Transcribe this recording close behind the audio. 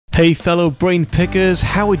Hey fellow brain pickers,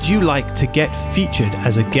 how would you like to get featured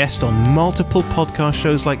as a guest on multiple podcast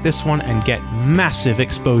shows like this one and get massive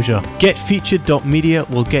exposure? GetFeatured.media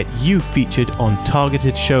will get you featured on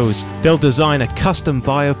targeted shows. They'll design a custom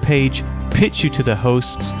bio page, pitch you to the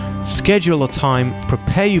hosts, schedule a time,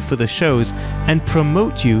 prepare you for the shows, and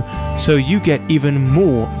promote you so you get even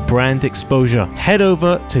more brand exposure. Head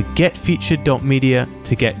over to GetFeatured.media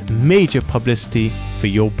to get major publicity for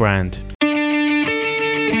your brand.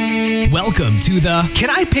 Welcome to the Can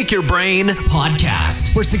I Pick Your Brain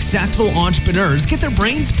podcast, where successful entrepreneurs get their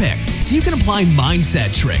brains picked so you can apply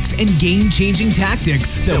mindset tricks and game-changing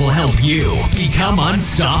tactics that will help you become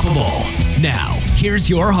unstoppable. Now, here's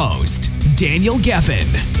your host, Daniel Geffen.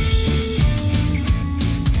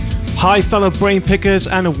 Hi fellow brain pickers,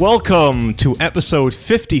 and welcome to episode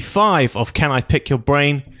 55 of Can I Pick Your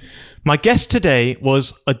Brain. My guest today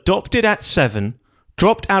was adopted at 7,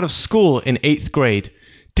 dropped out of school in 8th grade,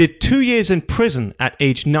 did 2 years in prison at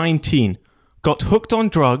age 19, got hooked on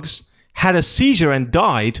drugs, had a seizure and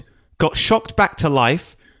died, got shocked back to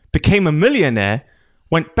life, became a millionaire,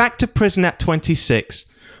 went back to prison at 26,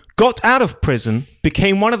 got out of prison,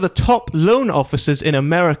 became one of the top loan officers in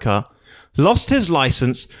America, lost his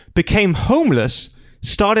license, became homeless,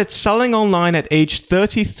 started selling online at age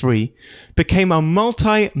 33, became a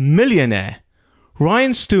multi-millionaire.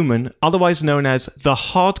 Ryan Stewman, otherwise known as the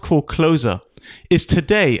Hardcore Closer, is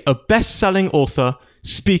today a best-selling author,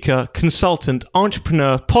 speaker, consultant,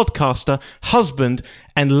 entrepreneur, podcaster, husband,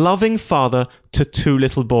 and loving father to 2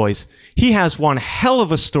 little boys. He has one hell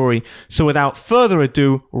of a story, so without further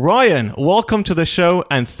ado, Ryan, welcome to the show,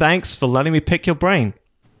 and thanks for letting me pick your brain.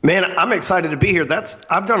 Man, I'm excited to be here.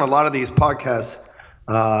 I've done a lot of these podcasts,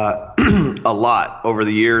 a lot over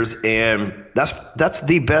the years, and that's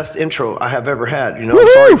the best intro I have ever had. You know,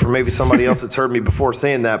 I'm sorry for maybe somebody else that's heard me before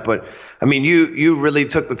saying that, but I mean, you really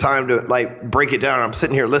took the time to like break it down. I'm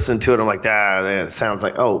sitting here listening to it. I'm like, it sounds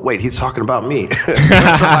like, oh wait, he's talking about me.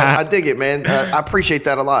 So I dig it, man. I appreciate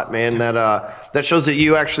that a lot, man. That shows that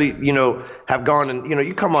you actually, have gone and,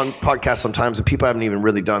 you come on podcasts sometimes and people haven't even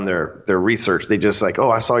really done their research. They just like,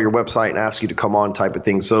 oh, I saw your website and asked you to come on type of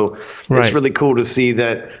thing. So It's really cool to see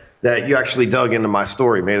that you actually dug into my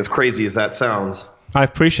story, man. As crazy as that sounds. I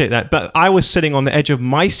appreciate that, but I was sitting on the edge of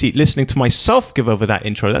my seat listening to myself give over that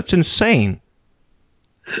intro. That's insane.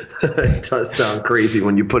 It does sound crazy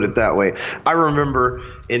when you put it that way. I remember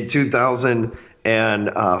in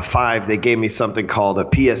 2005, they gave me something called a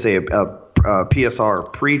PSA,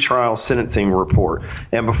 PSR, pre-trial sentencing report.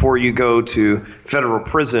 And before you go to federal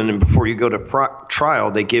prison and before you go to trial,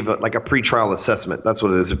 they give a pre-trial assessment. That's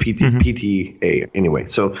what it is, a PTA anyway.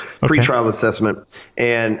 So pre-trial assessment.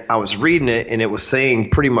 And I was reading it and it was saying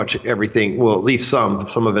pretty much everything. Well, at least some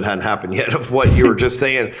of it hadn't happened yet of what you were just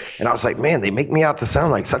saying. And I was like, man, they make me out to sound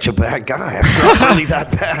like such a bad guy. I'm not really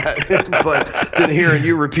that bad. But then hearing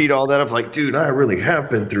you repeat all that, I'm like, dude, I really have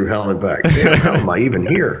been through hell and back. Damn, how am I even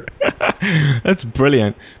here? That's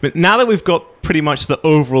brilliant. But now that we've got pretty much the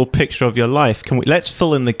overall picture of your life, let's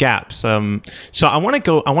fill in the gaps. So I want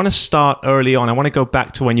to start early on. I want to go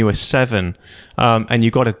back to when you were 7, and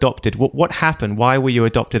you got adopted. What happened? Why were you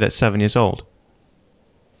adopted at 7 years old?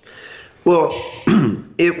 Well,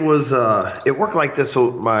 it worked like this.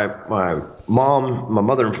 So my mom, my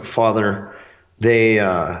mother and father, they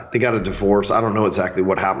got a divorce. I don't know exactly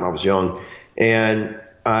what happened. I was young, and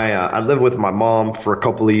I lived with my mom for a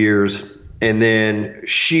couple of years, and then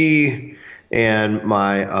she and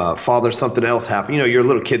my father, something else happened. You're a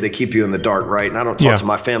little kid, they keep you in the dark, right? And I don't talk to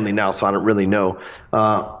my family now, so I don't really know.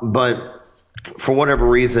 But for whatever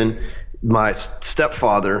reason, my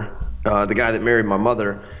stepfather, the guy that married my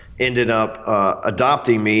mother, ended up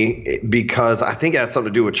adopting me because I think it had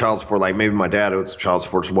something to do with child support. Like maybe my dad owed some child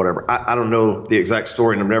support or whatever. I don't know the exact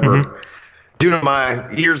story, and I've never due to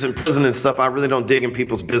my years in prison and stuff, I really don't dig in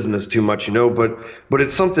people's business too much, but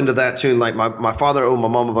it's something to that tune. Like my father owed my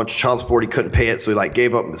mom a bunch of child support. He couldn't pay it. So he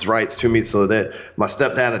gave up his rights to me so that my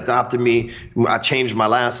stepdad adopted me. I changed my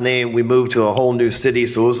last name. We moved to a whole new city.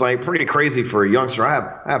 So it was pretty crazy for a youngster.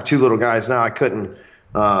 I have 2 little guys now. I couldn't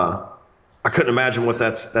imagine what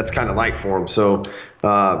that's kind of like for them. So,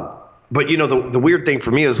 but the weird thing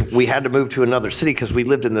for me is we had to move to another city because we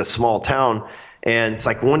lived in this small town. And it's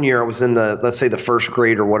like one year I was in let's say the 1st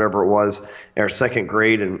grade or whatever it was, or 2nd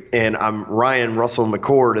grade, and I'm Ryan Russell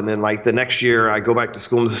McCord. And then the next year I go back to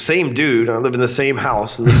school and it's the same dude. I live in the same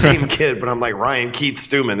house and the same kid, but I'm like Ryan Keith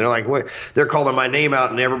Stewman. They're like, what? They're calling my name out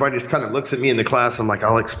and everybody just kind of looks at me in the class. I'm like,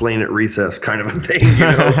 I'll explain at recess kind of a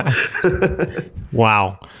thing,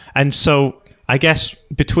 Wow. And so I guess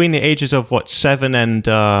between the ages of 7 and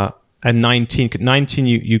and 19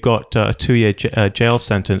 you got a 2-year jail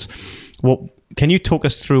sentence. Well, can you talk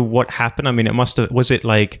us through what happened? I mean, was it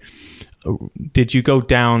like, did you go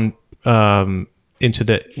down first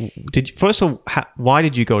of all, why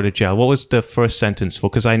did you go to jail? What was the first sentence for?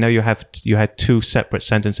 Because I know you had 2 separate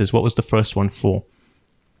sentences. What was the first one for?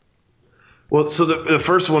 Well, so the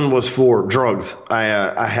first one was for drugs.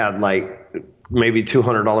 I had like maybe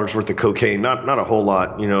 $200 worth of cocaine, not a whole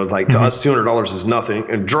lot, like to us $200 is nothing,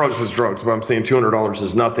 and drugs is drugs, but I'm saying $200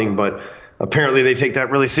 is nothing, but apparently they take that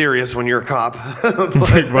really serious when you're a cop.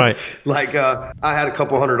 But, right. Like I had a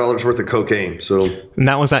couple $100 worth of cocaine. So, and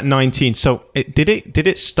that was at 19. So did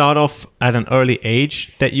it start off at an early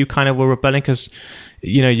age that you kind of were rebelling? Because,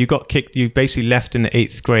 you got kicked, you basically left in the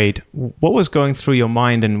 8th grade. What was going through your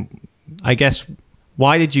mind? And I guess,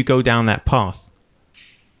 why did you go down that path?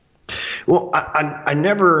 Well, I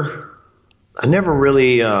never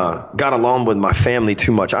really got along with my family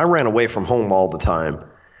too much. I ran away from home all the time.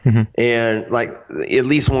 Mm-hmm. And like at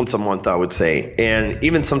least once a month, I would say. And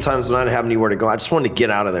even sometimes when I didn't have anywhere to go, I just wanted to get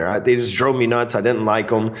out of there. They just drove me nuts. I didn't like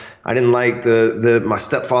them. I didn't like my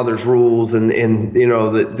stepfather's rules, and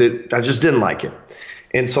I just didn't like it.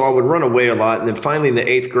 And so I would run away a lot. And then finally in the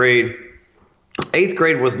 8th grade. 8th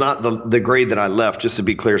grade was not the grade that I left, just to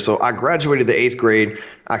be clear. So I graduated the 8th grade.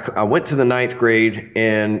 I went to the 9th grade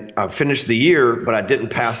and I finished the year, but I didn't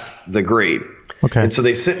pass the grade. Okay. And so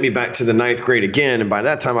they sent me back to the 9th grade again. And by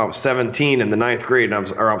that time I was 17 in the 9th grade, and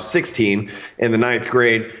I was 16 in the 9th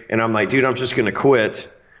grade. And I'm like, dude, I'm just going to quit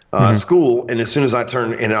school. And as soon as I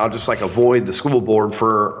turn, and I'll just like avoid the school board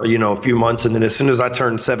for, a few months. And then as soon as I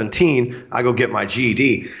turn 17, I go get my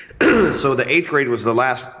GED. So the 8th grade was the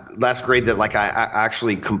last grade that like I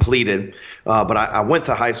actually completed. But I went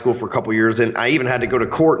to high school for a couple years, and I even had to go to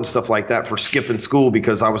court and stuff like that for skipping school,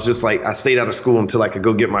 because I was just like, I stayed out of school until I could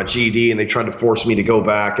go get my GED, and they tried to force me to go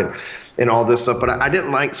back and all this stuff. But I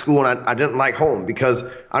didn't like school, and I didn't like home, because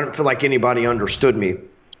I didn't feel like anybody understood me.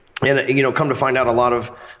 And, come to find out, a lot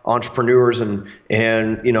of entrepreneurs and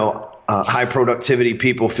high productivity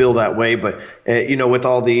people feel that way. But, with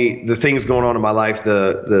all the things going on in my life,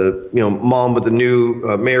 the mom with the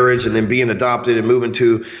new marriage, and then being adopted and moving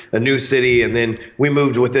to a new city. And then we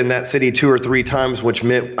moved within that city 2 or 3 times, which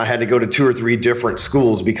meant I had to go to 2 or 3 different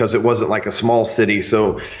schools because it wasn't like a small city.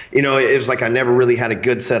 So, it was like I never really had a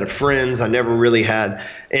good set of friends. I never really had.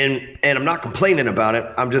 And I'm not complaining about it.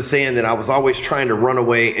 I'm just saying that I was always trying to run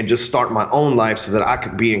away and just start my own life so that I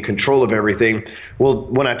could be in control of everything. Well,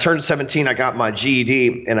 when I turned 17, I got my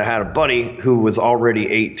GED, and I had a buddy who was already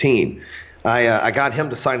 18. I got him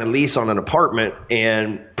to sign a lease on an apartment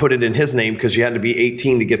and put it in his name, because you had to be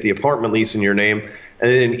 18 to get the apartment lease in your name.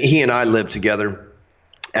 And then he and I lived together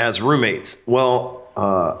as roommates. Well,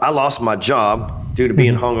 I lost my job due to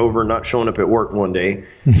being hungover and not showing up at work one day.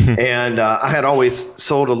 And I had always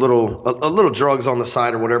sold a little drugs on the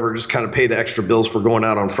side or whatever, just kind of pay the extra bills for going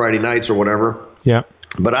out on Friday nights or whatever. Yeah.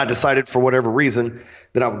 But I decided for whatever reason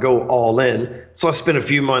that I would go all in. So I spent a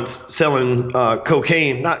few months selling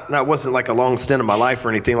cocaine. Not wasn't like a long stint of my life or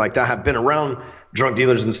anything like that. I've been around drug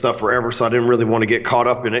dealers and stuff forever, so I didn't really want to get caught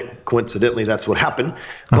up in it. Coincidentally, that's what happened.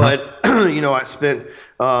 But I spent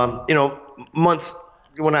months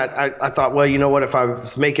when I thought, well, you know what, if I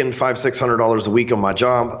was making $500-600 a week on my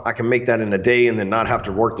job, I can make that in a day and then not have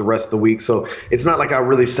to work the rest of the week. So it's not like I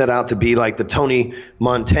really set out to be like the Tony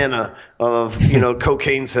Montana of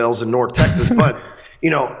cocaine sales in North Texas, but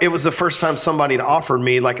it was the first time somebody had offered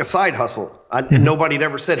me like a side hustle. Nobody had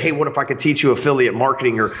ever said, hey, what if I could teach you affiliate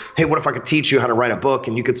marketing? Or, hey, what if I could teach you how to write a book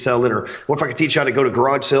and you could sell it? Or what if I could teach you how to go to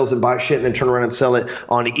garage sales and buy shit and then turn around and sell it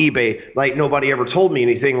on eBay? Like, nobody ever told me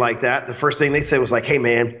anything like that. The first thing they said was like, hey,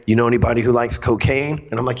 man, you know anybody who likes cocaine?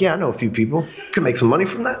 And I'm like, yeah, I know a few people. Could make some money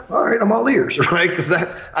from that. All right, I'm all ears, right? Because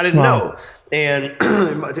I didn't know. And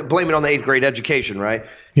blame it on the 8th grade education, right?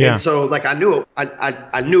 Yeah. And so like I knew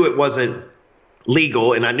it wasn't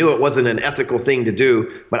legal, and I knew it wasn't an ethical thing to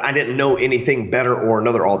do, but I didn't know anything better or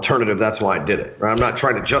another alternative. That's why I did it. Right? I'm not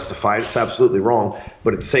trying to justify it. It's absolutely wrong.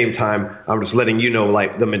 But at the same time, I'm just letting you know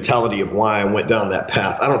like the mentality of why I went down that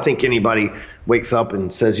path. I don't think anybody wakes up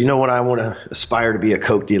and says, you know what, I want to aspire to be a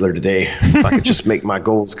coke dealer today. If I could just make my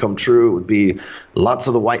goals come true, it would be lots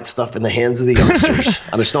of the white stuff in the hands of the youngsters.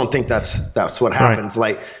 I just don't think that's what happens.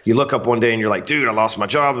 Right. Like you look up one day and you're like, dude, I lost my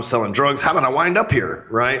job. I'm selling drugs. How did I wind up here?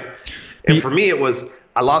 Right. And for me, it was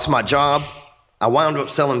I lost my job. I wound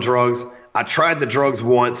up selling drugs. I tried the drugs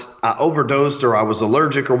once. I overdosed or I was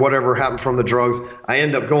allergic or whatever happened from the drugs. I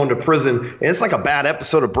end up going to prison. And it's like a bad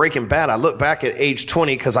episode of Breaking Bad. I look back at age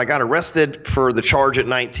 20 because I got arrested for the charge at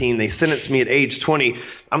 19. They sentenced me at age 20.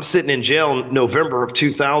 I'm sitting in jail in November of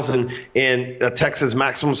 2000 in a Texas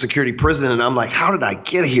maximum security prison. And I'm like, how did I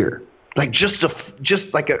get here? Like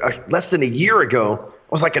just like less than a year ago,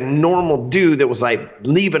 I was like a normal dude that was like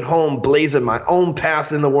leaving home, blazing my own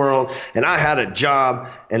path in the world. And I had a job.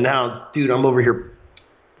 And now, dude, I'm over here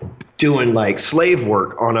doing like slave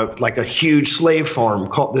work on a huge slave farm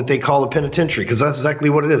that they call a penitentiary, because that's exactly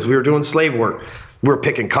what it is. We were doing slave work. We were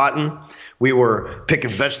picking cotton. We were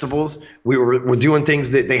picking vegetables. We're doing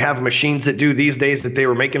things that they have machines that do these days that they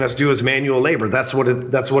were making us do as manual labor. That's what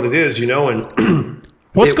it is, you know. And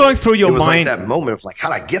what's going through your mind? Like that moment of like,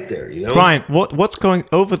 how'd I get there? You know, Brian, what's going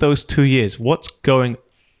over those 2 years? What's going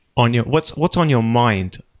on what's on your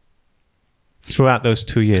mind throughout those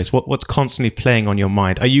 2 years? What's constantly playing on your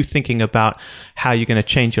mind? Are you thinking about how you're going to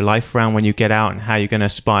change your life around when you get out and how you're going to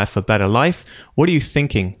aspire for better life? What are you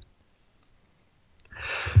thinking?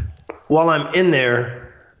 While I'm in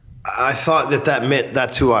there, I thought that meant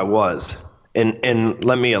that's who I was. And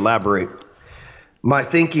let me elaborate. My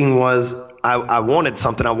thinking was I wanted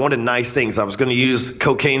something. I wanted nice things. I was going to use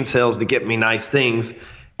cocaine sales to get me nice things.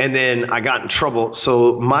 And then I got in trouble.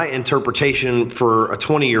 So my interpretation for a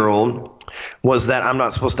 20-year-old was that I'm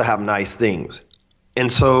not supposed to have nice things.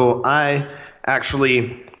 And so I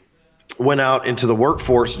actually went out into the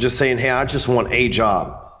workforce just saying, hey, I just want a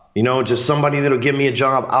job. You know, just somebody that'll give me a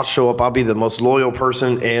job. I'll show up. I'll be the most loyal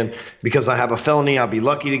person. And because I have a felony, I'll be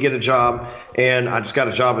lucky to get a job. And I just got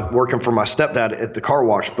a job at working for my stepdad at the car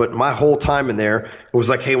wash. But my whole time in there, it was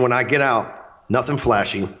like, hey, when I get out, nothing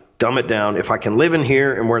flashy, dumb it down. If I can live in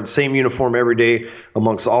here and wear the same uniform every day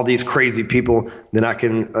amongst all these crazy people, then I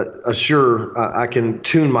can I can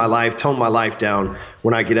tone my life down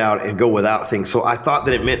when I get out and go without things. So I thought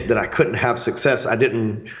that it meant that I couldn't have success. I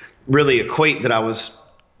didn't really equate that I was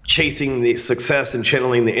chasing the success and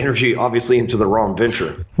channeling the energy obviously into the wrong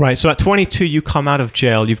venture. Right. So at 22, you come out of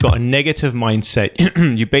jail. You've got a negative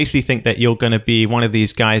mindset. You basically think that you're going to be one of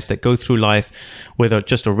these guys that go through life with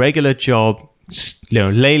just a regular job,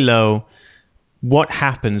 lay low. What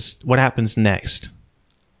happens? What happens next?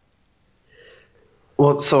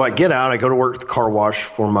 Well, so I get out. I go to work at the car wash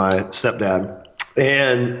for my stepdad,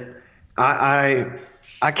 and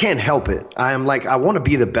I can't help it. I am like, I want to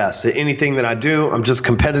be the best at anything that I do. I'm just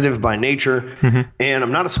competitive by nature, and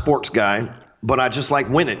I'm not a sports guy, but I just like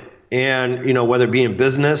winning. And, you know, whether it be in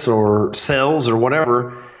business or sales or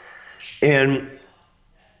whatever. And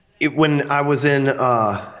when I was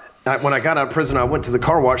when I got out of prison, I went to the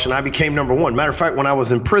car wash and I became number one. Matter of fact, when I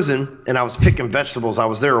was in prison and I was picking vegetables, I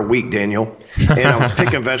was there a week, Daniel, and I was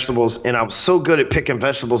picking vegetables, and I was so good at picking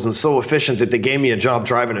vegetables and so efficient that they gave me a job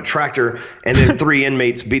driving a tractor, and then 3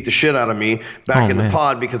 inmates beat the shit out of me back in the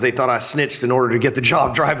pod because they thought I snitched in order to get the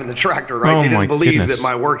job driving the tractor, right? They didn't believe that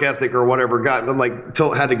my work ethic or whatever got, I'm like,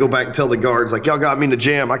 had to go back and tell the guards, like, y'all got me in the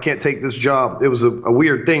jam. I can't take this job. It was a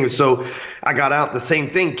weird thing. So I got out, the same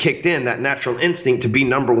thing kicked in, that natural instinct to be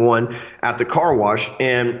number one at the car wash.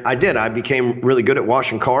 And I did. I became really good at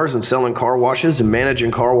washing cars and selling car washes and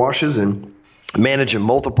managing car washes and managing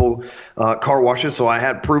multiple car washes. So I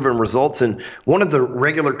had proven results. And one of the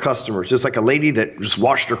regular customers, just like a lady that just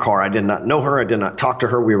washed her car, I did not know her. I did not talk to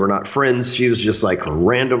her. We were not friends. She was just like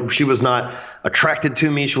random. She was not attracted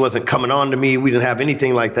to me. She wasn't coming on to me. We didn't have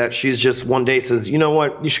anything like that. She's just one day says, you know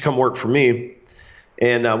what, you should come work for me.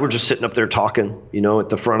 And we're just sitting up there talking, you know, at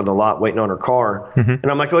the front of the lot, waiting on her car. And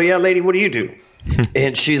I'm like, oh, yeah, lady, what do you do?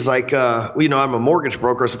 And she's like, well, you know, I'm a mortgage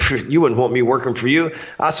broker. So you wouldn't want me working for you.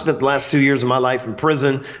 I spent the last 2 years of my life in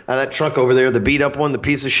prison. That truck over there, the beat up one, the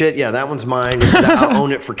piece of shit. Yeah, that one's mine. I'll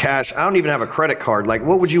own it for cash. I don't even have a credit card. Like,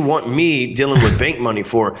 what would you want me dealing with bank money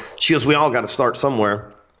for? She goes, we all got to start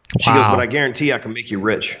somewhere. She goes, but I guarantee I can make you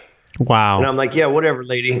rich. Wow. And I'm like, yeah, whatever,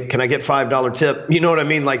 lady. Can I get $5 tip? You know what I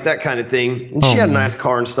mean? Like that kind of thing. And she had a nice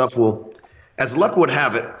car and stuff. Well, as luck would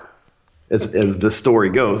have it, as the story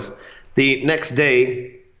goes, the next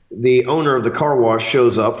day, the owner of the car wash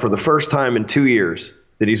shows up for the first time in 2 years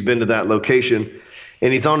that he's been to that location.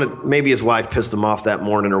 And he's on a, maybe his wife pissed him off that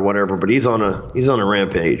morning or whatever, but he's on a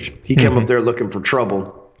rampage. He came up there looking for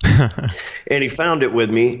trouble. And he found it with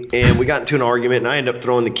me, and we got into an argument, and I ended up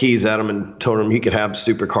throwing the keys at him and told him he could have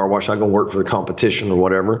stupid car wash. I go work for the competition or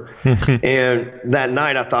whatever. And that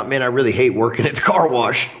night I thought, man, I really hate working at the car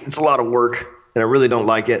wash. It's a lot of work, and I really don't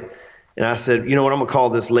like it. And I said, you know what, I'm going to call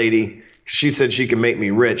this lady. She said she can make me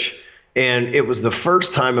rich. And it was the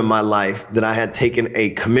first time in my life that I had taken a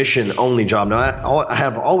commission-only job. Now, I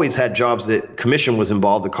have always had jobs that commission was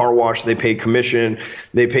involved. The car wash, they paid commission,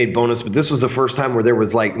 they paid bonus. But this was the first time where there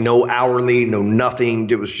was like no hourly, no nothing.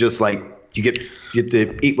 It was just like you get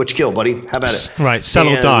to eat what you kill, buddy. How about it? Right, sell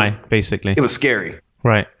or die, basically. It was scary.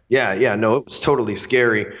 Right. Yeah, no, it was totally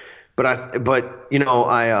scary. But you know,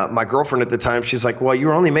 my girlfriend at the time, she's like, well, you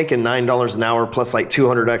were only making $9 an hour plus like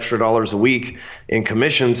 $200 extra a week in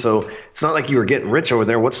commission. So it's not like you were getting rich over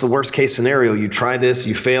there. What's the worst case scenario? You try this,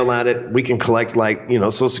 you fail at it. We can collect like, you know,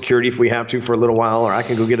 Social Security if we have to for a little while, or I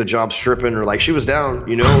can go get a job stripping, or like she was down,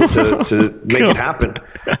 you know, to make it happen.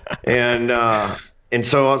 And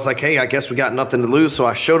so I was like, hey, I guess we got nothing to lose. So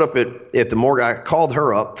I showed up at the morgue. I called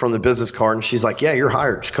her up from the business card, and she's like, yeah, you're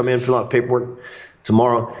hired. Just come in, fill out the paperwork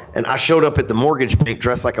tomorrow. And I showed up at the mortgage bank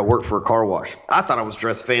dressed like I worked for a car wash. I thought I was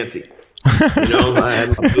dressed fancy. You know, I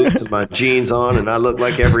had my boots and my jeans on, and I looked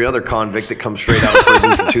like every other convict that comes straight out of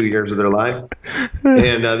prison for 2 years of their life.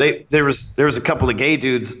 And there was a couple of gay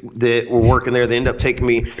dudes that were working there. They ended up taking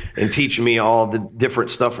me and teaching me all the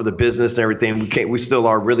different stuff for the business and everything. We still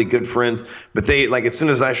are really good friends. But they, like, as soon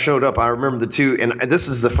as I showed up, I remember the two. And this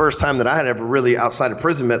is the first time that I had ever really outside of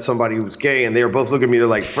prison met somebody who was gay. And they were both looking at me. They're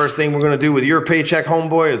like, first thing we're going to do with your paycheck,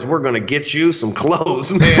 homeboy, is we're going to get you some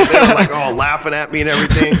clothes, man. They were like all laughing at me and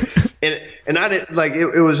everything. And I didn't like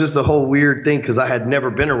it was just a whole weird thing because I had never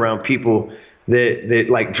been around people that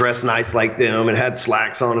like dress nice like them and had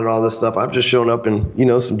slacks on and all this stuff. I've just shown up in, you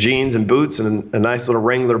know, some jeans and boots and a nice little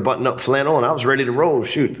Wrangler button up flannel, and I was ready to roll.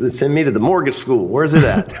 Shoot, send me to the mortgage school. Where's it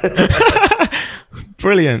at?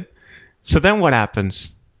 Brilliant. So then what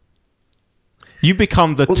happens? You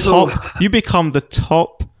become the top. You become the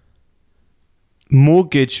top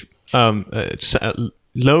mortgage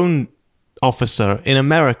loan officer in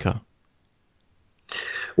America.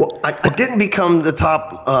 Well, I didn't become the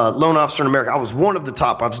top loan officer in America. I was one of the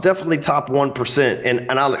top. I was definitely top 1%.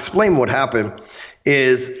 And I'll explain what happened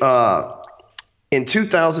is in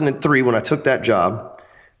 2003, when I took that job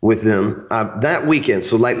with them, that weekend,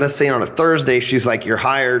 so like let's say on a Thursday, she's like, you're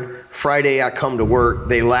hired. Friday, I come to work.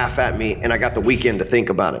 They laugh at me, and I got the weekend to think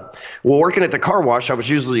about it. Well, working at the car wash, I was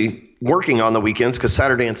usually working on the weekends because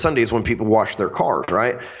Saturday and Sunday is when people wash their cars,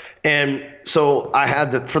 right? And so I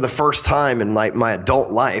had for the first time in like my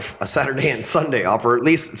adult life, a Saturday and Sunday off, or at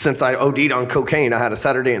least since I OD'd on cocaine, I had a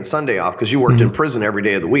Saturday and Sunday off because you worked in prison every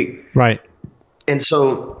day of the week. Right. And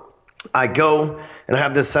so I go and I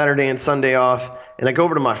have this Saturday and Sunday off, and I go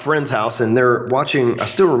over to my friend's house, and they're watching, I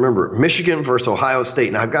still remember, Michigan versus Ohio State.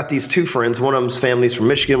 And I've got these two friends. One of them's family's from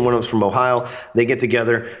Michigan, one of them's from Ohio. They get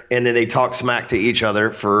together, and then they talk smack to each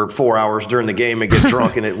other for 4 hours during the game and get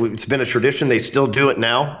drunk. And it's been a tradition. They still do it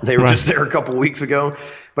now. They were just there a couple weeks ago.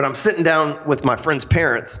 But I'm sitting down with my friend's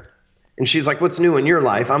parents, and she's like, what's new in your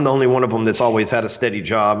life? I'm the only one of them that's always had a steady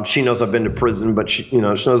job. She knows I've been to prison, but she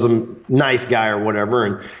knows I'm a nice guy or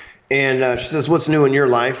whatever. And she says, what's new in your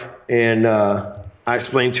life? And I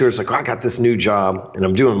explained to her, it's like, I got this new job and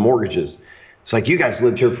I'm doing mortgages. It's like, you guys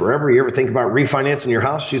lived here forever. You ever think about refinancing your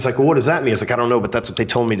house? She's like, well, what does that mean? It's like, I don't know, but that's what they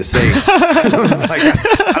told me to say. I was like,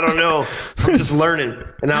 I don't know. I'm just learning.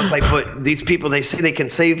 And I was like, but these people, they say they can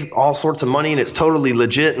save all sorts of money and it's totally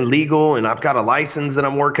legit and legal. And I've got a license that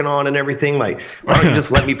I'm working on and everything. Like, why don't you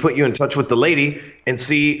just let me put you in touch with the lady and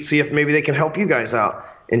see if maybe they can help you guys out?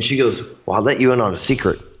 And she goes, well, I'll let you in on a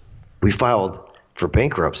secret. We filed for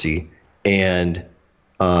bankruptcy, and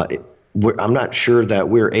I'm not sure that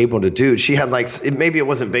we're able to do. She had maybe it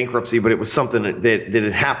wasn't bankruptcy, but it was something that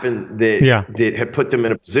had happened that had put them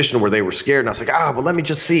in a position where they were scared. And I was like, well, let me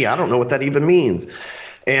just see. I don't know what that even means.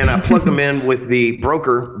 And I plugged them in with the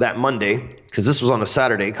broker that Monday, because this was on a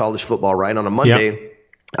Saturday, college football, right? On a Monday,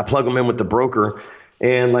 I plug them in with the broker.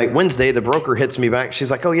 And like Wednesday, the broker hits me back. She's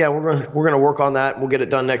like, oh yeah, we're gonna work on that. We'll get it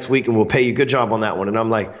done next week, and we'll pay you. Good job on that one. And I'm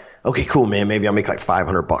like, okay, cool, man. Maybe I'll make like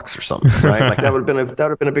 $500 or something, right? Like that would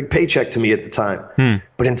have been a big paycheck to me at the time.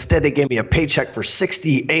 But instead, they gave me a paycheck for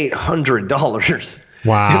 $6,800.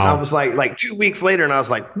 Wow. And I was like 2 weeks later, and I was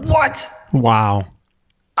like, what? Wow.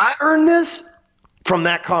 I earned this from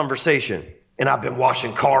that conversation. And I've been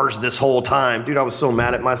washing cars this whole time. Dude, I was so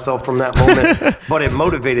mad at myself from that moment, but it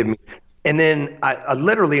motivated me. And then I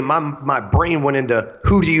literally, my brain went into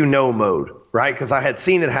who do you know mode, right? Because I had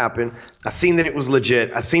seen it happen. I seen that it was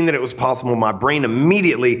legit. I seen that it was possible. My brain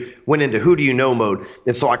immediately went into who do you know mode.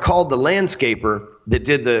 And so I called the landscaper that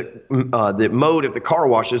did the mode at the car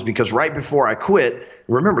washes, because right before I quit,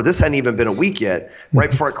 remember, this hadn't even been a week yet.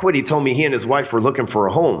 Right before I quit, he told me he and his wife were looking for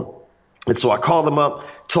a home. And so I called him up,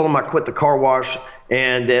 told him I quit the car wash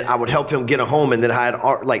and that I would help him get a home, and that I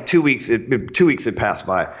had like 2 weeks had passed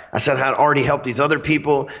by. I said I had already helped these other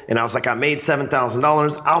people, and I was like, I made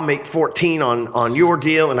 $7,000. I'll make 14 on your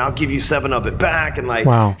deal, and I'll give you 7 of it back. And like,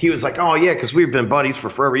 wow. He was like, oh yeah, because we've been buddies for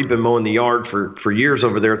forever. He'd been mowing the yard for years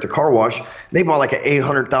over there at the car wash. They bought like an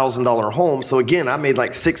 $800,000 home. So again, I made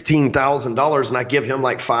like $16,000, and I give him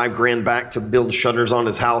like $5,000 back to build shutters on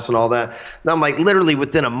his house and all that. Now I'm like, literally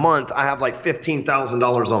within a month, I have like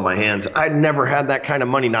 $15,000 on my hands. I'd never had that kind of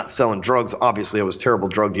money not selling drugs. Obviously, I was a terrible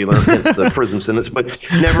drug dealer, hence the prison sentence, but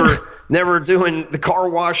never doing the car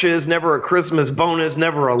washes, never a Christmas bonus,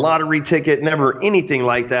 never a lottery ticket, never anything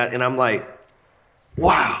like that. And I'm like,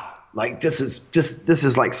 wow, like this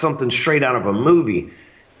is like something straight out of a movie.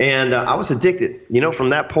 And I was addicted.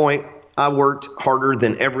 From that point, I worked harder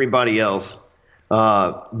than everybody else.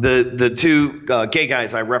 The two gay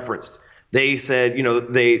guys I referenced, they said,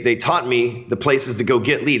 they taught me the places to go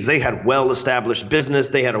get leads. They had well-established business.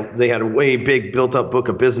 They had a way big built-up book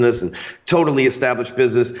of business and totally established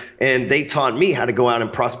business. And they taught me how to go out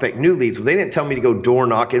and prospect new leads. They didn't tell me to go door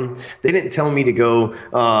knocking. They didn't tell me to go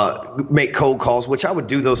make cold calls, which I would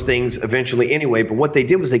do those things eventually anyway. But what they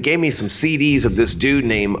did was they gave me some CDs of this dude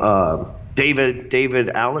named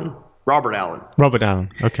Robert Allen.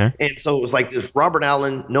 Okay. And so it was like this Robert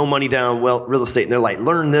Allen, no money down, real estate. And they're like,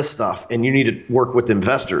 learn this stuff and you need to work with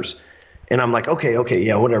investors. And I'm like, okay,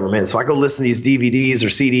 yeah, whatever, man. So I go listen to these DVDs or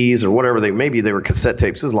CDs or whatever maybe they were cassette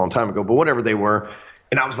tapes. This was a long time ago, but whatever they were.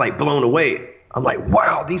 And I was like blown away. I'm like,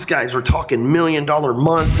 wow, these guys are talking $1 million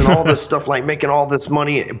months and all this stuff, like making all this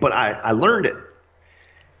money. But I learned it.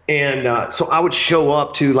 And so I would show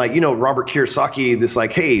up to Robert Kiyosaki, this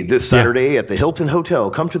like, hey, this Saturday at the Hilton Hotel,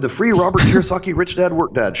 come to the free Robert Kiyosaki Rich Dad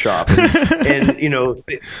Work Dad shop. And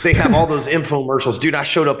they have all those infomercials. Dude, I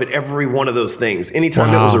showed up at every one of those things.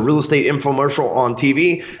 Anytime there was a real estate infomercial on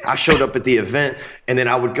TV, I showed up at the event. And then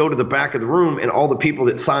I would go to the back of the room, and all the people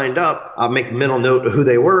that signed up, I'd make a mental note of who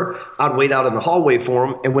they were. I'd wait out in the hallway for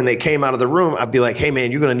them. And when they came out of the room, I'd be like, hey, man,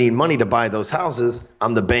 you're going to need money to buy those houses.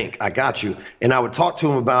 I'm the bank. I got you. And I would talk to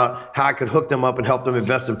them about how I could hook them up and help them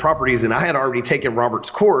invest in properties. And I had already taken Robert's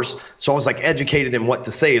course, so I was like educated in what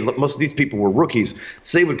to say. Most of these people were rookies.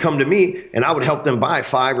 So they would come to me, and I would help them buy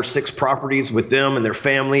 5 or 6 properties with them and their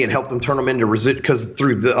family and help them turn them into because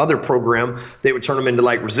through the other program, they would turn them into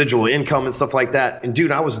like residual income and stuff like that. And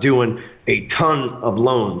dude, I was doing a ton of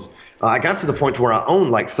loans. I got to the point where I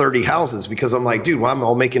owned like 30 houses because I'm like, dude, well, I'm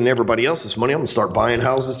all making everybody else's money. I'm gonna start buying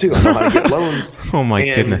houses too. I know how to get loans. Oh my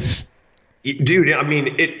goodness. Dude, I mean,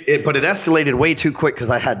 but it escalated way too quick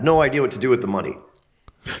because I had no idea what to do with the money.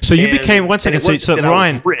 So you became, one second, so Ryan,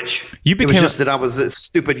 I was rich. You became, it was just that I was a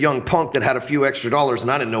stupid young punk that had a few extra dollars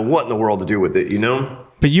and I didn't know what in the world to do with it,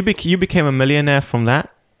 But you became a millionaire from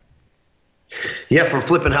that? Yeah, from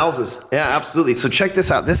flipping houses. Yeah, absolutely. So check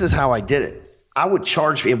this out. This is how I did it. I would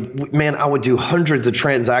charge, man, I would do hundreds of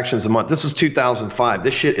transactions a month. This was 2005.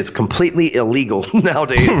 This shit is completely illegal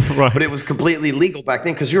nowadays, right. But it was completely legal back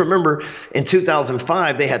then. Because you remember in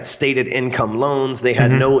 2005, they had stated income loans. They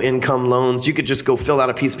had no income loans. You could just go fill out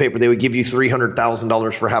a piece of paper. They would give you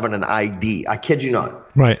 $300,000 for having an ID. I kid you not.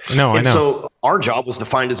 Right. No, I know. So our job was to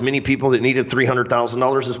find as many people that needed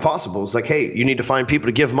 $300,000 as possible. It's like, hey, you need to find people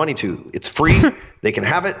to give money to. It's free. They can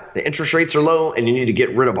have it. The interest rates are low, and you need to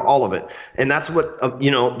get rid of all of it. And that's what,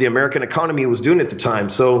 the American economy was doing at the time.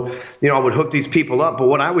 So, I would hook these people up. But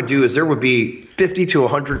what I would do is there would be 50 to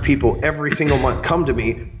 100 people every single month come to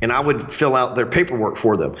me, and I would fill out their paperwork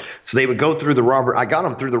for them. So they would go through I got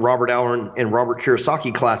them through the Robert Allen and Robert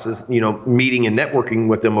Kiyosaki classes, meeting and networking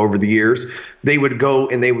with them over the years. They would go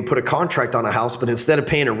and they would put a contract on a house, but instead of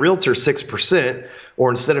paying a realtor 6%,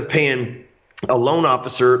 or instead of paying a loan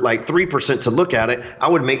officer like 3% to look at it, I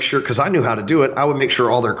would make sure, because I knew how to do it, I would make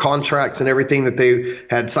sure all their contracts and everything that they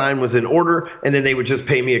had signed was in order, and then they would just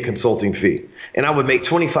pay me a consulting fee. And I would make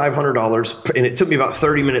 $2,500, and it took me about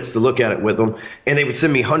 30 minutes to look at it with them, and they would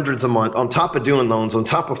send me hundreds a month on top of doing loans, on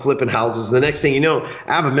top of flipping houses. The next thing you know,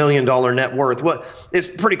 I have $1 million net worth. It's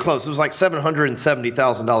pretty close. It was like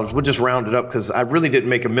 $770,000. We'll just round it up because I really didn't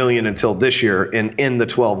make $1 million until this year in the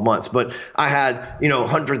 12 months. But I had,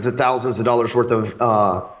 hundreds of thousands of dollars worth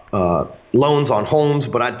of loans on homes,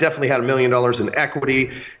 but I definitely had $1 million in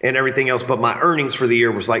equity and everything else. But my earnings for the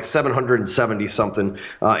year was like 770 something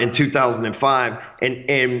in 2005.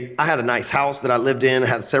 And I had a nice house that I lived in,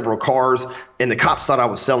 had several cars, and the cops thought I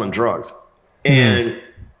was selling drugs. And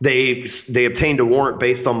they obtained a warrant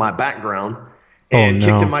based on my background and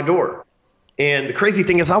kicked in my door. And the crazy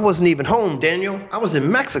thing is I wasn't even home, Daniel. I was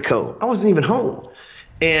in Mexico. I wasn't even home.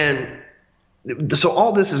 And so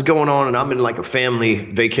all this is going on, and I'm in like a family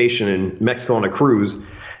vacation in Mexico on a cruise.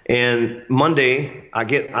 And Monday,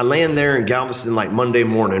 I land there in Galveston like Monday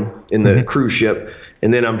morning in the cruise ship,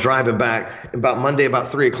 and then I'm driving back. About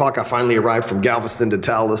 3:00, I finally arrived from Galveston to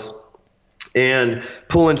Taos, and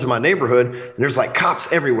pull into my neighborhood, and there's like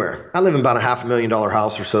cops everywhere. I live in about a $500,000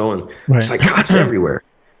 house or so, and there's like cops everywhere.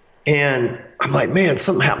 And I'm like, man,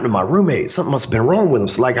 something happened to my roommate. Something must have been wrong with him.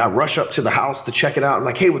 So like I rush up to the house to check it out. I'm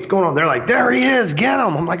like, hey, what's going on? They're like, there he is, get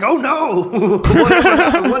him. I'm like, oh no, whatever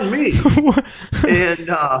happened wasn't me.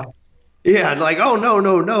 And yeah, like, oh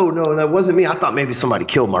no, that wasn't me. I thought maybe somebody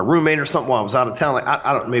killed my roommate or something while I was out of town. Like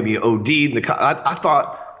I don't, maybe OD'd. I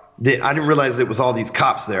thought that I didn't realize it was all these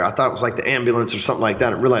cops there. I thought it was like the ambulance or something like that. I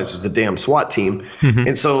didn't realize it was the damn SWAT team.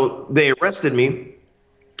 And so they arrested me.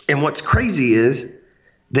 And what's crazy is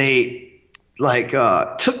they like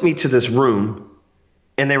took me to this room,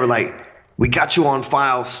 and they were like, we got you on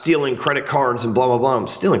file stealing credit cards and blah, blah, blah. I'm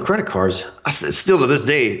stealing credit cards. I still to this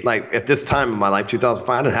day, like at this time in my life, 2005,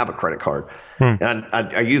 I didn't have a credit card. And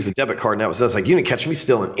I used a debit card, and that was like, you didn't catch me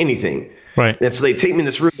stealing anything. Right. And so they take me in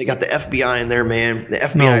this room. They got the FBI in there, man. The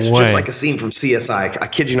FBI is just like a scene from CSI. I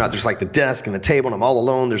kid you not. There's like the desk and the table, and I'm all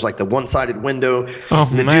alone. There's like the one-sided window.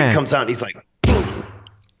 And the dude comes out, and he's like, boom,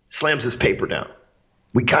 slams his paper down.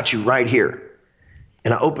 We got you right here.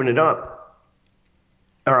 And I open it up,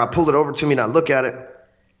 or I pull it over to me, and I look at it,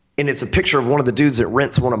 and it's a picture of one of the dudes that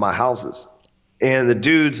rents one of my houses. And the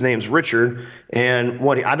dude's name's Richard, and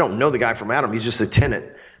I don't know the guy from Adam. He's just a tenant.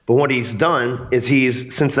 But what he's done is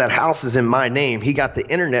since that house is in my name, he got the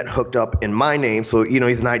internet hooked up in my name. So,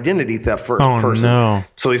 he's an identity theft person. No.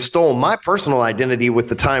 So he stole my personal identity with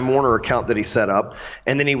the Time Warner account that he set up.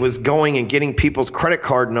 And then he was going and getting people's credit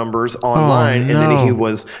card numbers online. And then he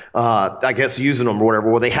was, I guess, using them or whatever.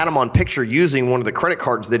 Well, they had him on picture using one of the credit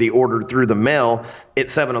cards that he ordered through the mail at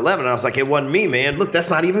 7-Eleven. I was like, it wasn't me, man. Look, that's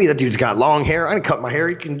not even me. That dude's got long hair. I didn't cut my hair.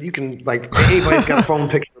 You can like, anybody's got a phone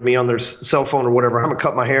picture of me on their cell phone or whatever. I'm going to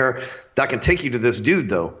cut my hair. That can take you to this dude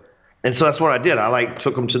though. And so that's what I did. I like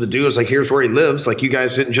took him to the dude. I was like, here's where he lives. Like, you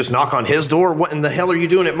guys didn't just knock on his door. What in the hell are you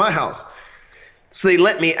doing at my house? So they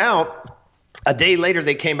let me out. A day later,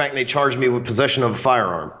 they came back and they charged me with possession of a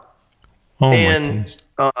firearm. And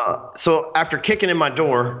so after kicking in my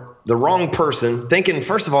door, the wrong person, thinking,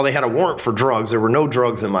 first of all, they had a warrant for drugs. There were no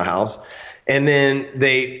drugs in my house. And then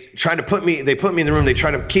they tried to put me in the room. They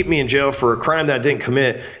tried to keep me in jail for a crime that I didn't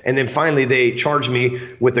commit. And then finally they charged me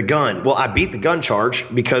with a gun. Well, I beat the gun charge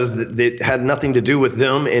because it had nothing to do with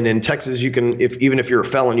them. And in Texas, you can, even if you're a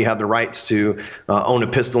felon, you have the rights to own a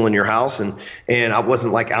pistol in your house. And I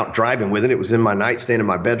wasn't like out driving with it. It was in my nightstand in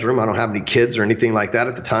my bedroom. I don't have any kids or anything like that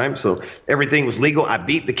at the time. So everything was legal. I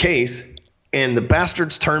beat the case, and the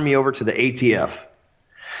bastards turned me over to the ATF.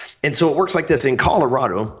 And so it works like this in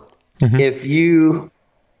Colorado. If you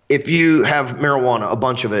have marijuana, a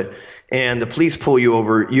bunch of it, and the police pull you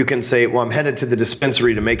over, you can say, well, I'm headed to the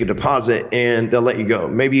dispensary to make a deposit, and they'll let you go.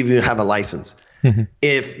 Maybe even have a license.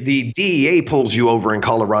 If the DEA pulls you over in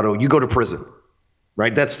Colorado, you go to prison,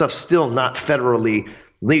 right? That stuff's still not federally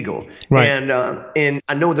legal. Right. And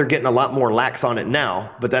I know they're getting a lot more lax on it now,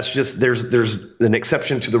 but that's just, there's an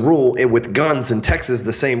exception to the rule. With guns in Texas,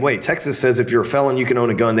 the same way. Texas says if you're a felon, you can own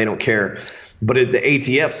a gun. They don't care. But the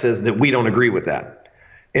ATF says that we don't agree with that.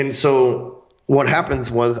 And so what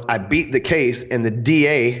happens was I beat the case, and the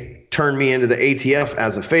DA turned me into the ATF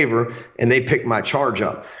as a favor, and they picked my charge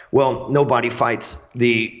up. Well, nobody fights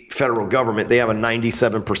the federal government. They have a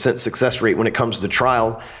 97% success rate when it comes to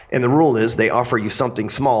trials. And the rule is they offer you something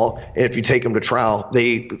small, and if you take them to trial,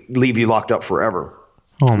 they leave you locked up forever.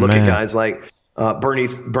 Look at guys like Bernie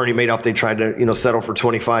Madoff. They tried to settle for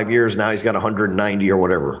 25 years. Now he's got 190 or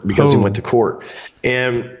whatever because he went to court.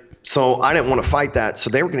 And so I didn't want to fight that. So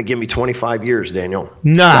they were going to give me 25 years, Daniel.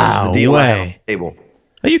 No that was the deal way. On the table.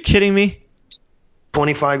 Are you kidding me?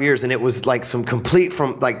 25 years. And it was like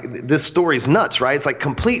this story's nuts, right? It's like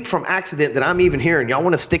complete from accident that I'm even here. And y'all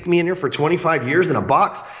want to stick me in here for 25 years in a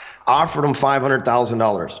box? I offered them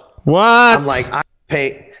 $500,000. What? I'm like, I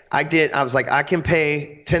was like, I can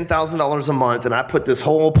pay $10,000 a month, and I put this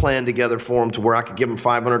whole plan together for them to where I could give them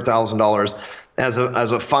 $500,000 as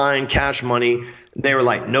a fine, cash money. They were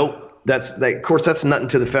like, nope. Of course, that's nothing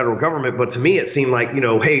to the federal government, but to me, it seemed like,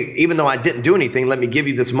 hey, even though I didn't do anything, let me give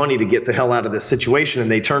you this money to get the hell out of this situation. And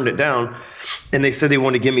they turned it down, and they said they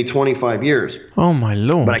wanted to give me 25 years. Oh my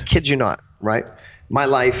Lord! But I kid you not, right? My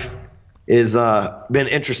life is been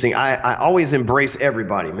interesting. I always embrace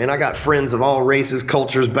everybody, man. I got friends of all races,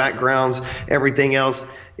 cultures, backgrounds, everything else.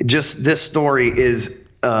 Just this story is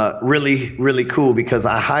really, really cool because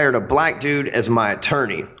I hired a black dude as my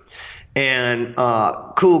attorney. And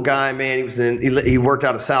cool guy, man. He worked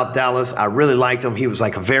out of South Dallas. I really liked him. He was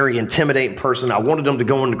like a very intimidating person. I wanted him to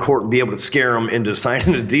go into court and be able to scare him into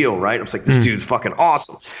signing a deal, right? I was like, this dude's fucking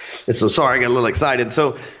awesome. And so sorry, I got a little excited.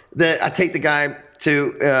 So I take the guy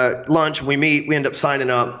to lunch. We meet. We end up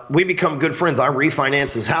signing up. We become good friends. I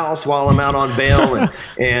refinance his house while I'm out on bail,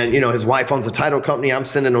 and his wife owns a title company. I'm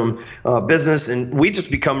sending him business, and we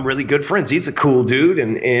just become really good friends. He's a cool dude,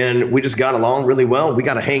 and we just got along really well. We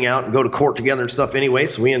got to hang out and go to court together and stuff anyway.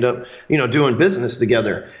 So we end up doing business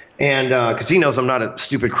together. And because he knows I'm not a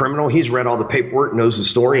stupid criminal, he's read all the paperwork, knows the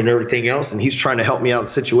story and everything else, and he's trying to help me out in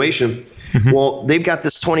the situation. Well, they've got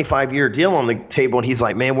this 25-year deal on the table, and he's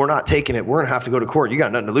like, man, we're not taking it. We're going to have to go to court. You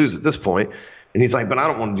got nothing to lose at this point. And he's like, but I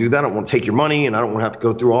don't want to do that. I don't want to take your money, and I don't want to have to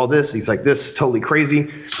go through all this. He's like, this is totally crazy.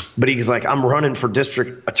 But he's like, I'm running for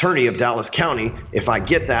district attorney of Dallas County. If I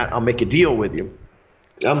get that, I'll make a deal with you.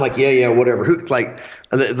 I'm like, yeah, whatever.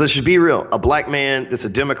 Let's just be real. A black man that's a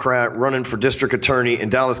Democrat running for district attorney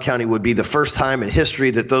in Dallas County would be the first time in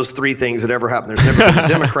history that those three things had ever happened. There's never been a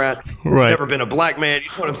Democrat. There's never been a black man. You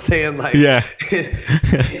know what I'm saying? Like, yeah.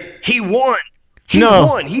 He won. He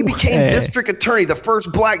won. He became district attorney, the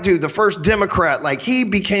first black dude, the first Democrat. Like, he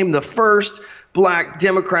became the first black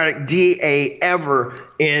Democratic DA ever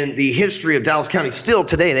in the history of Dallas County. Still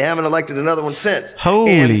today, they haven't elected another one since.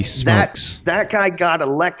 Holy smokes. That guy got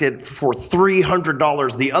elected for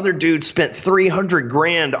 $300. The other dude spent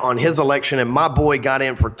 $300,000 on his election, and my boy got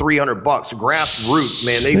in for $300. Grassroots,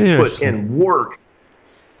 man. They put in work.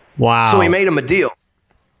 Wow. So he made him a deal.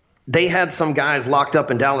 They had some guys locked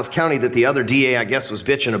up in Dallas County that the other DA, I guess, was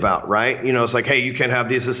bitching about, right? It's like, hey, you can't have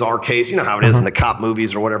this. This is our case. You know how it is in the cop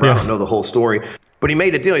movies or whatever. Yeah. I don't know the whole story. But he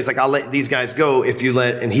made a deal. He's like, I'll let these guys go if you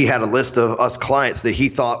let – and he had a list of us clients that he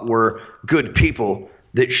thought were good people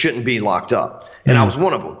that shouldn't be locked up. And I was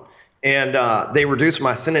one of them. And they reduced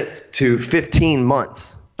my sentence to 15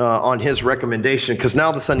 months on his recommendation, because now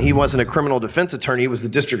all of a sudden he wasn't a criminal defense attorney. He was the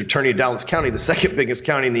district attorney of Dallas County, the second biggest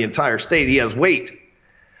county in the entire state. He has weight.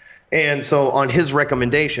 And so on his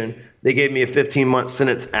recommendation, they gave me a 15-month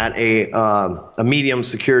sentence at a medium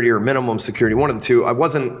security or minimum security, one of the two. I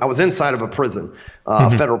was inside of a prison, a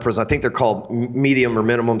federal prison. I think they're called medium or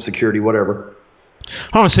minimum security, whatever.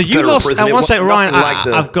 Oh, so you lost. One second, Ryan.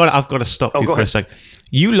 I've got to stop you for a second.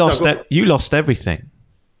 You lost You lost everything.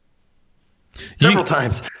 Several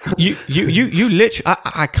times. you literally,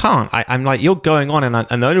 I can't. I'm like, you're going on,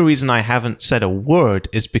 and the only reason I haven't said a word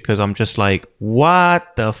is because I'm just like,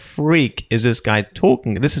 what the freak is this guy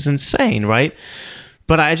talking? This is insane, right?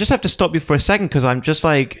 But I just have to stop you for a second, because I'm just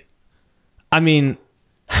like, I mean,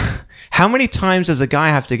 how many times does a guy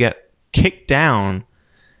have to get kicked down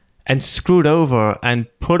and screwed over and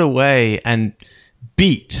put away and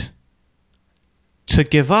beat to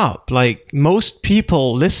give up? Like, most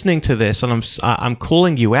people listening to this, and I'm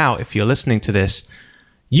calling you out if you're listening to this,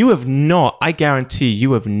 you have not, I guarantee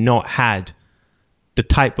you have not had the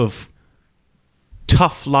type of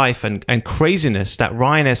tough life and craziness that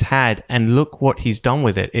Ryan has had, and look what he's done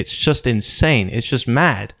with it. It's just insane. It's just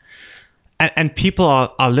mad. And people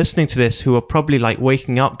are listening to this who are probably like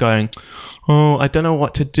waking up going, oh, I don't know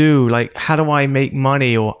what to do. Like, how do I make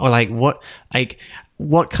money? Or like,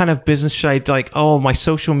 what kind of business should I, like, oh, my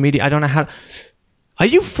social media, I don't know how. Are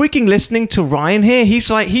you freaking listening to Ryan here? He's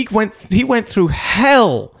like, he went through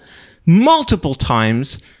hell multiple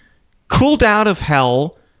times, crawled out of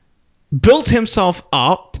hell, built himself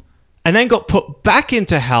up, and then got put back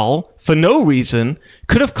into hell for no reason,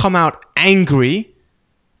 could have come out angry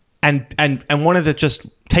and wanted to just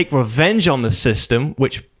take revenge on the system,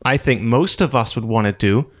 which I think most of us would want to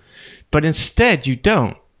do, but instead you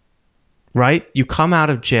don't. Right? You come out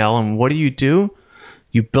of jail, and what do?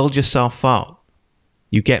 You build yourself up.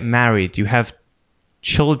 You get married. You have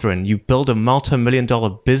children. You build a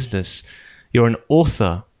multi-million-dollar business. You're an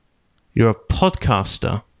author. You're a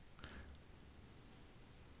podcaster.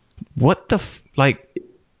 What the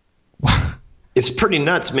It's pretty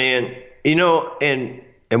nuts, man.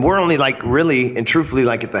 And we're only like really and truthfully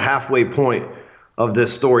like at the halfway point of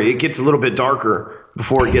this story. It gets a little bit darker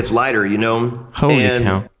before it gets lighter, Holy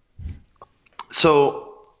cow.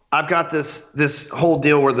 So I've got this whole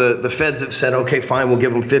deal where the feds have said, okay, fine, we'll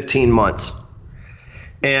give them 15 months.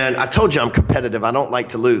 And I told you I'm competitive. I don't like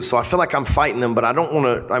to lose. So I feel like I'm fighting them, but I don't want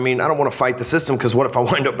to fight the system, because what if I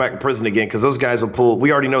wind up back in prison again? Because those guys will pull.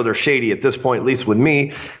 We already know they're shady at this point, at least with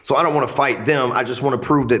me. So I don't want to fight them. I just want to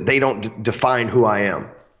prove that they don't define who I am,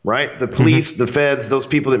 right? The police, the feds, those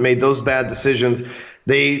people that made those bad decisions,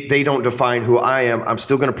 they don't define who I am. I'm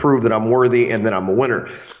still going to prove that I'm worthy and that I'm a winner.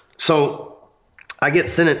 So I get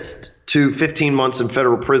sentenced to 15 months in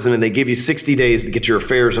federal prison, and they give you 60 days to get your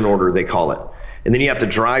affairs in order, they call it. And then you have to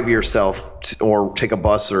drive yourself or take a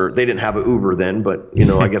bus, or they didn't have an Uber then, but,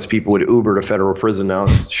 I guess people would Uber to federal prison now.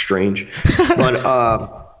 It's strange. But,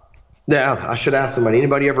 yeah, I should ask somebody.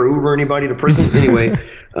 Anybody ever Uber anybody to prison? Anyway,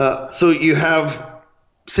 so you have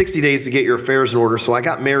 60 days to get your affairs in order. So I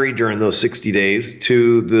got married during those 60 days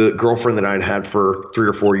to the girlfriend that I'd had for 3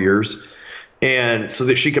 or 4 years. And so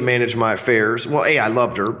that she could manage my affairs. Well, I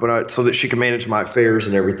loved her, but so that she could manage my affairs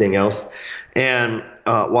and everything else. And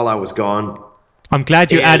while I was gone, I'm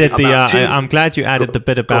glad you added the. I'm glad you added the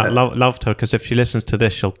bit about loved her, because if she listens to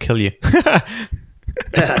this, she'll kill you.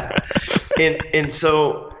 and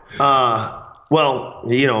so, well,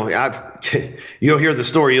 you'll hear the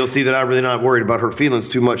story. You'll see that I'm really not worried about her feelings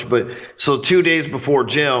too much. But so 2 days before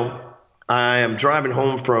jail, I am driving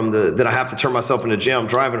home from that I have to turn myself into jail. I'm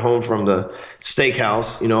driving home from the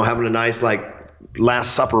steakhouse, having a nice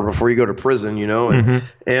last supper before you go to prison, and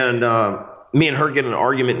me and her get in an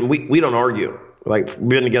argument, and we don't argue. We've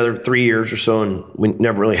been together 3 years or so, and we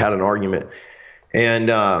never really had an argument. And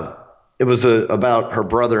it was about her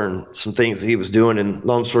brother and some things that he was doing. And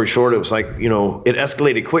long story short, it was it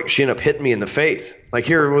escalated quick. She ended up hitting me in the face.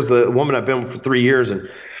 Here was the woman I've been with for 3 years, and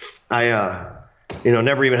I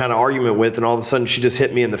never even had an argument with, and all of a sudden she just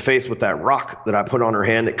hit me in the face with that rock that I put on her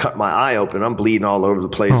hand that cut my eye open. I'm bleeding all over the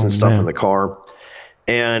place and stuff in the car.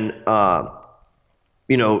 And,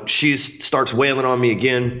 she starts wailing on me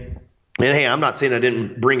again. And hey, I'm not saying I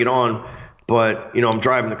didn't bring it on, but, I'm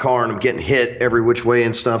driving the car and I'm getting hit every which way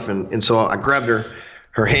and stuff. And so I grabbed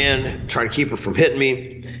her hand, trying to keep her from hitting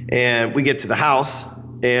me. And we get to the house,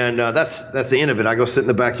 and that's the end of it. I go sit in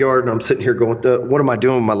the backyard, and I'm sitting here going, what am I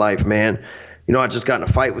doing with my life, man? I just got in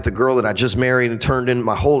a fight with the girl that I just married and turned in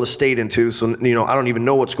my whole estate into. So, I don't even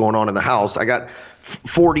know what's going on in the house. I got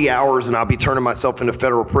 40 hours and I'll be turning myself into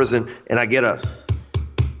federal prison, and I get a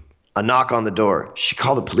knock on the door. She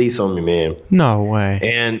called the police on me, man. No way.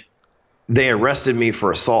 And they arrested me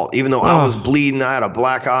for assault, even though I was bleeding. I had a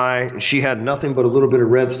black eye, and she had nothing but a little bit of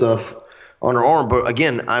red stuff on her arm. But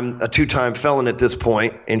again, I'm a 2-time felon at this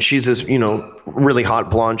point, and she's this, really hot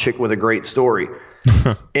blonde chick with a great story.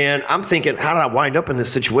 And I'm thinking, how did I wind up in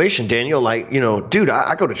this situation, Daniel? Dude,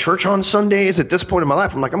 I go to church on Sundays at this point in my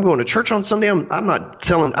life. I'm going to church on Sunday. I'm not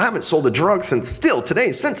selling. I haven't sold a drug since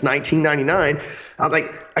 1999.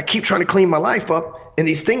 I keep trying to clean my life up, and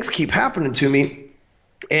these things keep happening to me.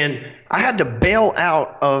 And I had to bail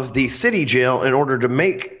out of the city jail in order to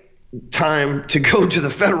make time to go to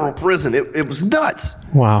the federal prison. It was nuts.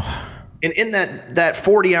 Wow. And in that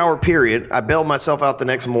 40-hour period, I bailed myself out the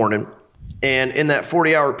next morning. And in that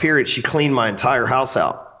 40-hour period, she cleaned my entire house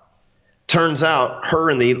out. Turns out her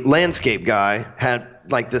and the landscape guy had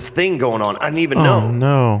this thing going on. I didn't even know. Oh,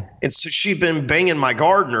 no. And so she'd been banging my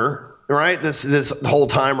gardener, right, this whole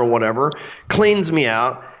time or whatever, cleans me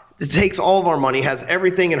out. It takes all of our money, has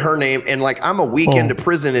everything in her name. And I'm a week into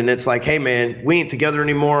prison, and it's hey, man, we ain't together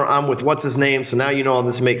anymore. I'm with what's his name. So now all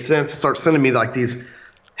this makes sense. Start sending me these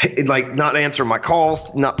not answering my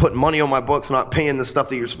calls, not putting money on my books, not paying the stuff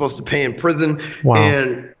that you're supposed to pay in prison. Wow.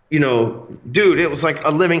 And, dude, it was a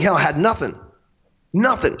living hell. I had nothing.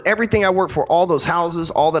 Everything I worked for, all those houses,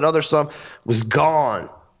 all that other stuff was gone,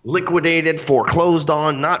 liquidated, foreclosed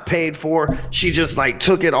on, not paid for. She just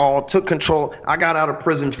took it all, took control. I got out of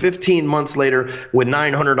prison 15 months later with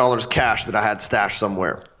 $900 cash that I had stashed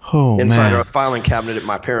somewhere inside a filing cabinet at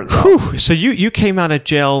my parents' house. So you came out of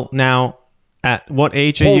jail now. At what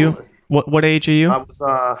age are you? What age are you? I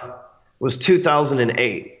was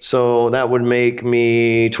 2008, so that would make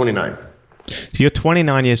me 29. So you're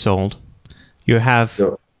 29 years old. You have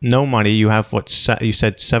no money. You have you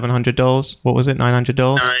said $700? What was it?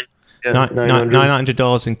 $900?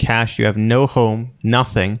 $900 in cash. You have no home,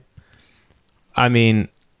 nothing. I mean,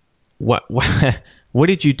 what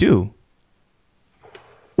did you do?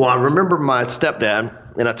 Well, I remember my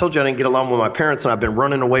stepdad, and I told you I didn't get along with my parents, and I've been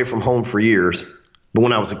running away from home for years. But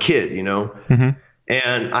when I was a kid, mm-hmm.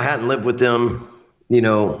 and I hadn't lived with them,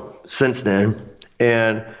 since then.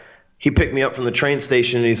 And he picked me up from the train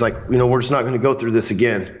station, and he's like, we're just not going to go through this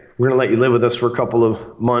again. We're going to let you live with us for a couple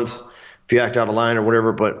of months if you act out of line or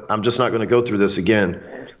whatever, but I'm just not going to go through this again.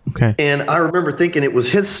 Okay. And I remember thinking it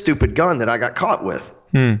was his stupid gun that I got caught with.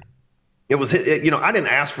 It was, I didn't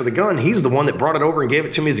ask for the gun. He's the one that brought it over and gave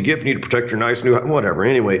it to me as a gift. You need to protect your nice new, whatever.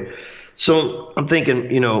 Anyway, so I'm thinking,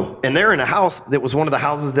 and they're in a house that was one of the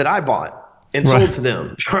houses that I bought and sold to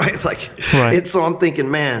them, right? Right. So I'm thinking,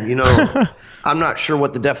 man, I'm not sure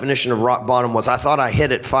what the definition of rock bottom was. I thought I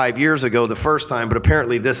hit it 5 years ago the first time, but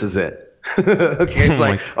apparently this is it. Okay, it's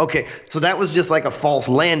like, okay, so that was just like a false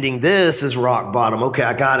landing. This is rock bottom. Okay,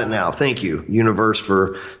 I got it now. Thank you, universe,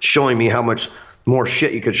 for showing me how much more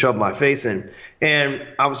shit you could shove my face in. And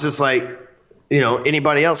I was just like,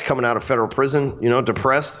 anybody else coming out of federal prison,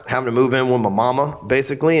 depressed, having to move in with my mama,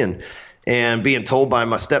 basically, and being told by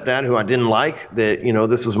my stepdad, who I didn't like, that,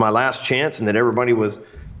 this was my last chance, and that everybody was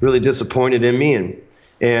really disappointed in me.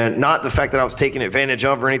 And not the fact that I was taken advantage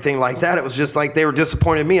of or anything like that. It was just like they were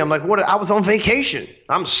disappointed in me. I'm like, what? I was on vacation.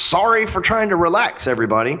 I'm sorry for trying to relax,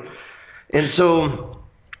 everybody. And so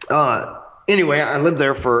anyway, I lived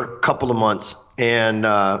there for a couple of months and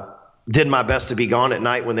did my best to be gone at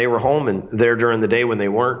night when they were home and there during the day when they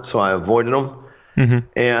weren't. So I avoided them. Mm-hmm.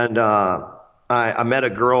 And I met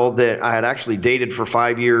a girl that I had actually dated for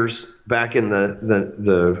 5 years back in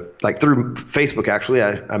the like through Facebook. Actually,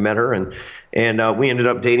 I met her and we ended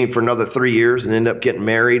up dating for another 3 years and ended up getting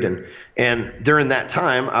married. And during that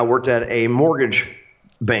time, I worked at a mortgage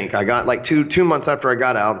bank. I got like two months after I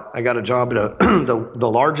got out, I got a job at the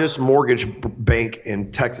largest mortgage bank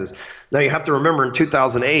in Texas. Now you have to remember in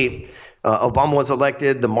 2008, Obama was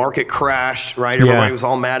elected, the market crashed, right? Everybody was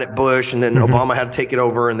all mad at Bush, and then Obama had to take it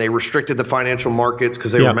over, and they restricted the financial markets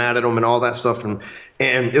because they were mad at him and all that stuff. And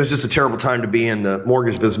it was just a terrible time to be in the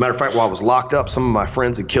mortgage business. Matter of fact, while I was locked up, some of my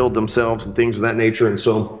friends had killed themselves and things of that nature. And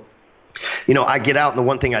so, I get out, and the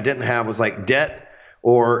one thing I didn't have was like debt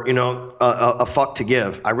or, a fuck to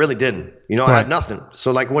give. I really didn't. I had nothing.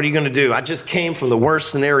 So like, what are you going to do? I just came from the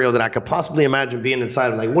worst scenario that I could possibly imagine being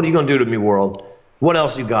inside of. Like, what are you going to do to me, world? What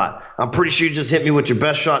else you got? I'm pretty sure you just hit me with your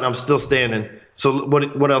best shot and I'm still standing. So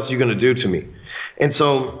what else are you going to do to me? And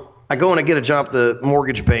so I go and I get a job at the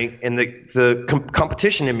mortgage bank, and the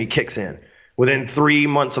competition in me kicks in. Within 3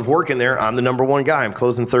 months of working there, I'm the number one guy. I'm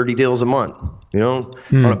closing 30 deals a month. On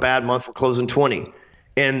a bad month, we're closing 20.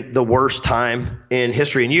 And the worst time in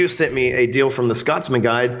history. And you sent me a deal from the Scotsman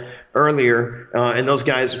Guide earlier, and those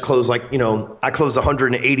guys closed I closed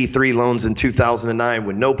 183 loans in 2009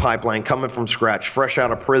 with no pipeline, coming from scratch, fresh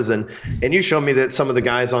out of prison. And you showed me that some of the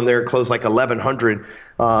guys on there closed like 1,100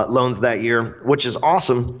 loans that year, which is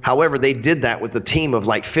awesome. However, they did that with a team of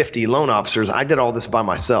like 50 loan officers. I did all this by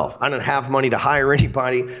myself. I didn't have money to hire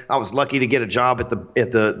anybody. I was lucky to get a job at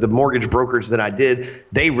the mortgage brokers that I did.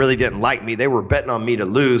 They really didn't like me. They were betting on me to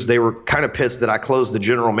lose. They were kind of pissed that I closed the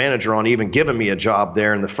general manager on even giving me a job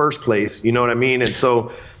there in the first place. You know what I mean? And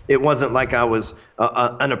so it wasn't like I was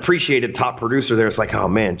an appreciated top producer there. It's like, oh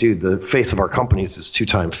man, dude, the face of our company is this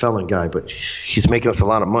 2-time felon guy, but he's making us a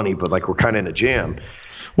lot of money, but like we're kind of in a jam.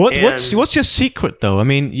 What's your secret though? I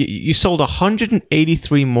mean, you sold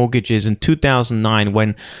 183 mortgages in 2009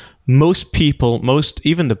 when most people,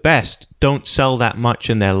 even the best, don't sell that much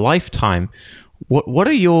in their lifetime. What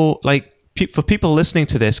are your, like, for people listening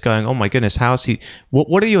to this going, oh my goodness, how's he?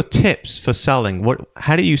 What are your tips for selling?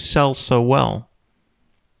 How do you sell so well?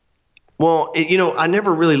 Well, I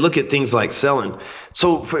never really look at things like selling.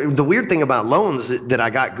 So the weird thing about loans that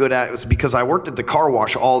I got good at was because I worked at the car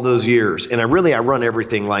wash all those years. And I run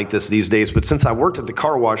everything like this these days. But since I worked at the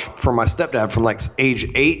car wash for my stepdad from like age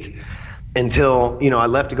 8 until, I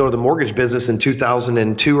left to go to the mortgage business in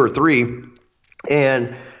 2002 or 3.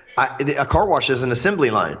 And a car wash is an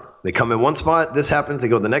assembly line. They come in one spot, this happens, they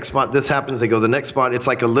go to the next spot, this happens, they go to the next spot. It's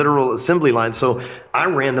like a literal assembly line. So I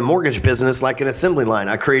ran the mortgage business like an assembly line.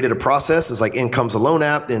 I created a process. It's like in comes a loan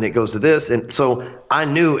app, and it goes to this. And so I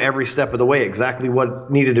knew every step of the way exactly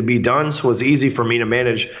what needed to be done. So it was easy for me to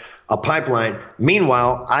manage a pipeline.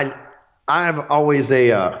 Meanwhile, I'm always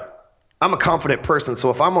I'm a confident person.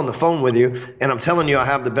 So if I'm on the phone with you and I'm telling you I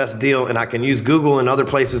have the best deal, and I can use Google and other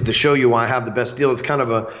places to show you why I have the best deal, it's kind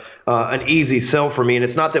of an easy sell for me. And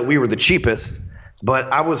it's not that we were the cheapest, but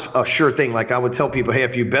I was a sure thing. Like I would tell people, hey,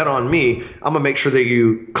 if you bet on me, I'm gonna make sure that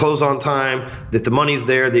you close on time, that the money's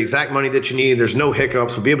there, the exact money that you need. There's no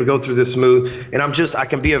hiccups. We'll be able to go through this smooth. And I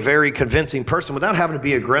can be a very convincing person without having to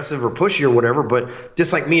be aggressive or pushy or whatever. But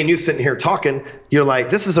just like me and you sitting here talking, you're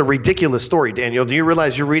like, this is a ridiculous story, Daniel. Do you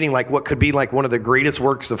realize you're reading like what could be like one of the greatest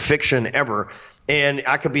works of fiction ever? And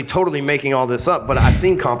I could be totally making all this up, but I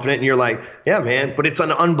seem confident, and you're like, yeah, man, but it's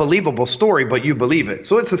an unbelievable story, but you believe it.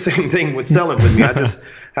 So it's the same thing with selling with me. I just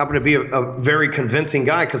happen to be a very convincing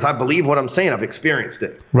guy because I believe what I'm saying. I've experienced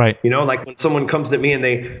it. Right. Like when someone comes to me and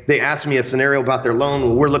they ask me a scenario about their loan,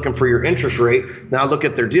 well, we're looking for your interest rate. Now I look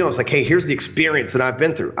at their deal. It's like, hey, here's the experience that I've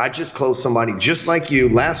been through. I just closed somebody just like you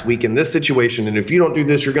last week in this situation. And if you don't do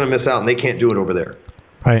this, you're going to miss out, and they can't do it over there.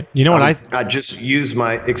 Right. You know what I just use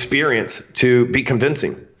my experience to be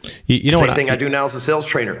convincing. You know Same what thing I do now as a sales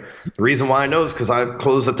trainer. The reason why I know is because I've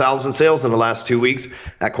closed 1,000 sales in the last 2 weeks.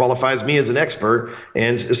 That qualifies me as an expert.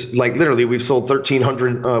 And it's like literally, we've sold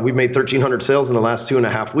 1,300. We've made 1,300 sales in the last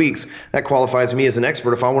 2.5 weeks. That qualifies me as an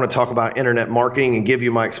expert. If I want to talk about internet marketing and give you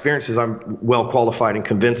my experiences, I'm well qualified and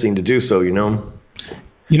convincing to do so. You know.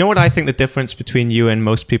 You know what I think the difference between you and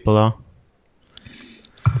most people are?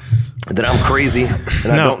 That I'm crazy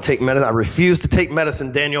and I No. don't take medicine. I refuse to take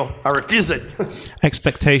medicine, Daniel. I refuse it.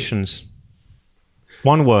 Expectations.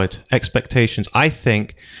 One word, expectations. I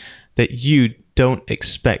think that you don't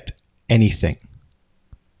expect anything.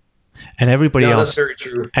 And everybody No, else that's very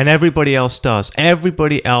true. And everybody else does.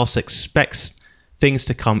 Everybody else expects things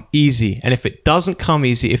to come easy. And if it doesn't come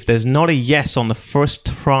easy, if there's not a yes on the first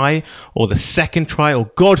try or the second try, or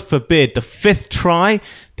God forbid, the fifth try,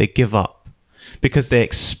 they give up. Because they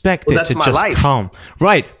expect it to just come.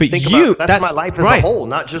 Right. But that's my life as a whole,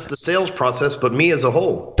 not just the sales process, but me as a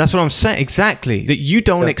whole. That's what I'm saying. Exactly. That you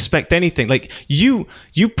don't expect anything. Like you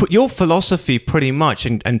put your philosophy pretty much,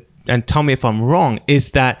 and tell me if I'm wrong, is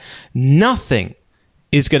that nothing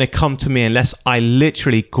is going to come to me unless I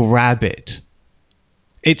literally grab it.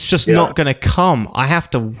 It's just not going to come. I have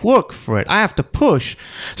to work for it. I have to push.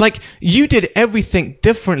 Like, you did everything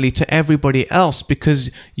differently to everybody else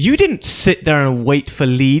because you didn't sit there and wait for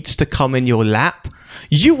leads to come in your lap.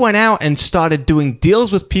 You went out and started doing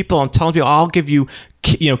deals with people and telling people, I'll give you,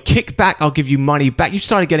 kickback. I'll give you money back. You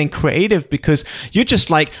started getting creative because you're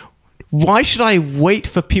just like, why should I wait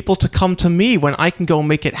for people to come to me when I can go and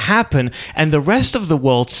make it happen? And the rest of the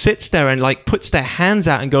world sits there and like puts their hands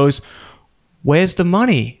out and goes, where's the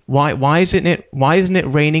money? Why isn't it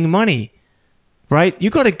raining money? Right?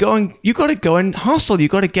 You got to go and hustle. You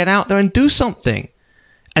got to get out there and do something.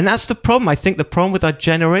 And that's the problem. I think the problem with our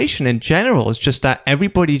generation in general is just that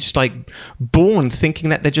everybody's just like born thinking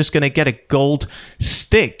that they're just going to get a gold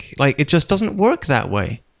stick. Like, it just doesn't work that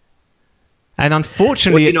way. And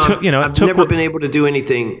unfortunately, I've never been able to do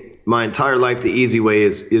anything my entire life the easy way,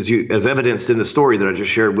 as evidenced in the story that I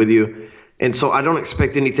just shared with you. And so I don't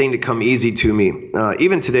expect anything to come easy to me.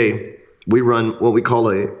 Even today, we run what we call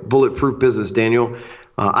a bulletproof business, Daniel.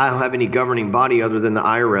 I don't have any governing body other than the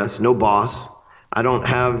IRS, no boss. I don't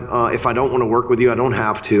have, if I don't want to work with you, I don't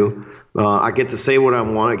have to. I get to say what I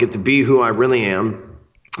want. I get to be who I really am.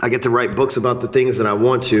 I get to write books about the things that I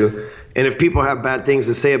want to. And if people have bad things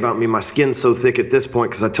to say about me, my skin's so thick at this point,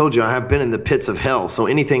 because I told you I have been in the pits of hell. So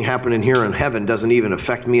anything happening here in heaven doesn't even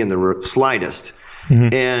affect me in the slightest.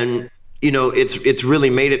 Mm-hmm. And it's really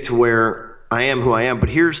made it to where I am who I am. But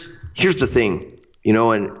here's the thing,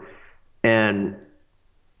 and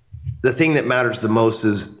the thing that matters the most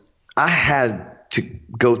is I had to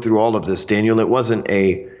go through all of this, Daniel. It wasn't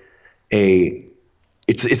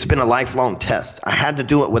it's been a lifelong test. I had to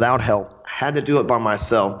do it without help. I had to do it by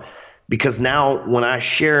myself. Because now when I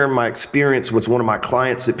share my experience with one of my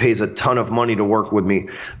clients that pays a ton of money to work with me,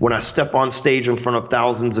 when I step on stage in front of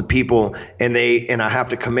thousands of people and I have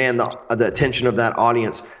to command the attention of that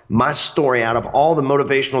audience, my story, out of all the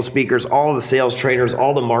motivational speakers, all the sales trainers,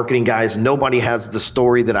 all the marketing guys, nobody has the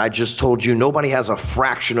story that I just told you. Nobody has a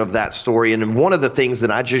fraction of that story. And one of the things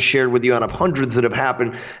that I just shared with you out of hundreds that have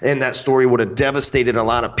happened, and that story would have devastated a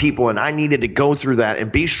lot of people. And I needed to go through that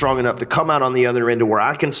and be strong enough to come out on the other end to where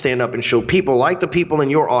I can stand up and show people like the people in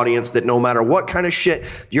your audience that no matter what kind of shit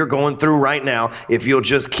you're going through right now, if you'll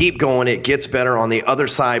just keep going, it gets better on the other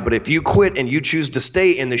side. But if you quit and you choose to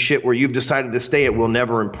stay in the shit where you've decided to stay, it will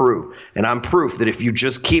never improve. And I'm proof that if you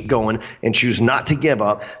just keep going and choose not to give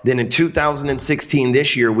up, then in 2016,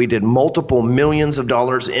 this year, we did multiple millions of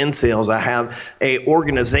dollars in sales. I have a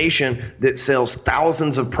organization that sells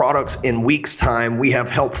thousands of products in weeks' time. We have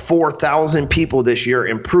helped 4,000 people this year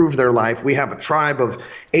improve their life. We have a tribe of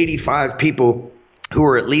 85 people who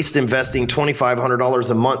are at least investing $2,500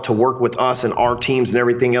 a month to work with us and our teams and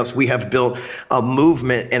everything else. We have built a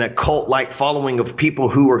movement and a cult-like following of people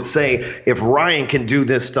who say, if Ryan can do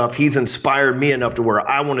this stuff, he's inspired me enough to where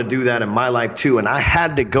I want to do that in my life too. And I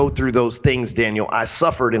had to go through those things, Daniel. I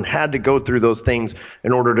suffered and had to go through those things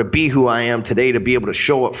in order to be who I am today, to be able to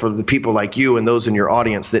show up for the people like you and those in your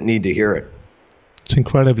audience that need to hear it. It's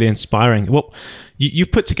incredibly inspiring. Well, you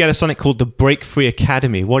put together something called the Break Free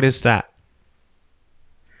Academy. What is that?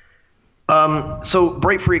 So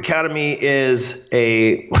Break Free Academy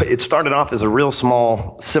it started off as a real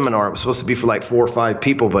small seminar. It was supposed to be for like 4 or 5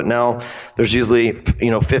 people, but now there's usually,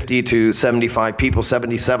 50 to 75 people,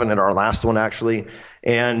 77 at our last one actually.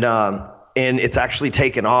 And it's actually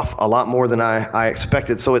taken off a lot more than I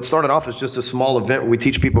expected. So it started off as just a small event where we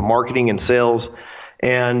teach people marketing and sales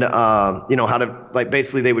and, how to, like,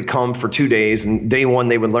 basically they would come for 2 days, and day one,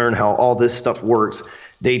 they would learn how all this stuff works.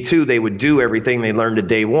 Day 2, they would do everything they learned at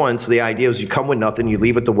day 1. So the idea was you come with nothing, you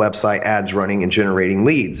leave at the website, ads running and generating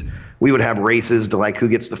leads. We would have races to like who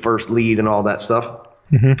gets the first lead and all that stuff.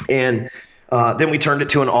 And then we turned it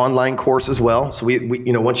to an online course as well. So we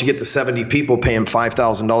once you get to 70 people paying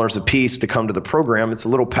 $5,000 a piece to come to the program, it's a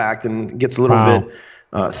little packed and gets a little bit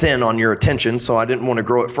thin on your attention. So I didn't want to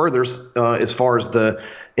grow it further as far as the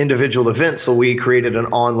individual events. So we created an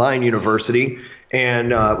online university,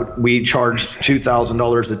 and we charged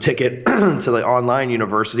 $2,000 a ticket to the online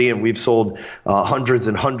university, and we've sold hundreds,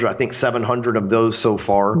 I think 700 of those so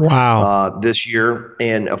far. Wow. This year,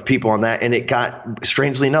 and of people on that. And it got,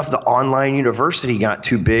 strangely enough, the online university got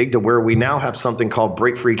too big to where we now have something called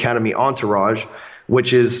Break Free Academy Entourage,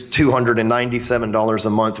 which is $297 a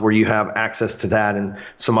month, where you have access to that and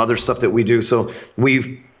some other stuff that we do. So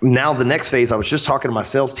now the next phase, I was just talking to my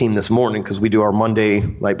sales team this morning, because we do our Monday,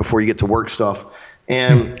 like before you get to work stuff.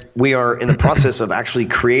 And we are in the process of actually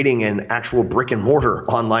creating an actual brick and mortar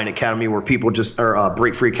online academy where people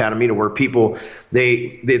Break Free Academy, to where people,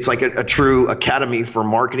 it's like a true academy for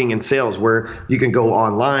marketing and sales, where you can go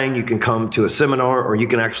online, you can come to a seminar, or you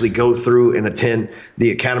can actually go through and attend the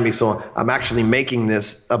academy. So I'm actually making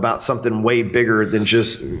this about something way bigger than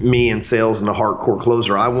just me and sales and a hardcore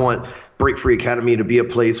closer. I want Break Free Academy to be a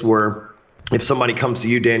place where if somebody comes to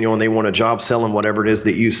you, Daniel, and they want a job selling whatever it is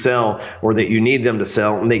that you sell or that you need them to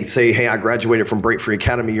sell, and they say, hey, I graduated from Break Free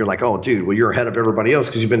Academy, you're like, oh, dude, well, you're ahead of everybody else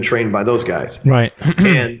because you've been trained by those guys. Right.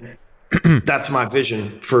 And that's my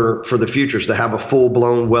vision for the future, is to have a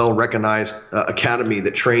full-blown, well-recognized academy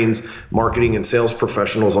that trains marketing and sales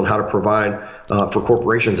professionals on how to provide for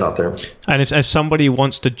corporations out there. And if somebody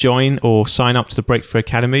wants to join or sign up to the Break Free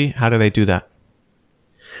Academy, how do they do that?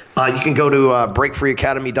 You can go to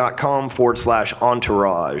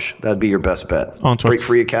breakfreeacademy.com/entourage. That'd be your best bet.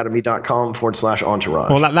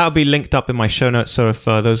 Breakfreeacademy.com/entourage. Well, that'll be linked up in my show notes. So if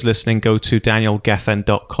those listening go to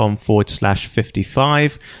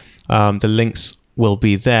danielgeffen.com/55, the links will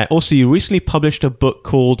be there. Also, you recently published a book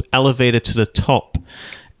called Elevator to the Top.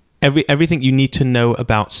 Everything you need to know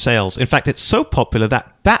about sales. In fact, it's so popular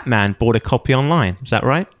that Batman bought a copy online. Is that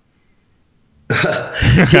right?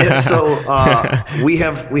 Yeah, so we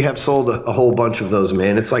have sold a whole bunch of those,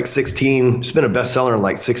 man. It's like 16. It's been a bestseller in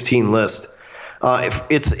like 16 lists.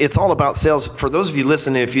 It's all about sales. For those of you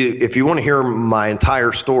listening, if you want to hear my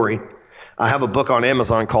entire story, I have a book on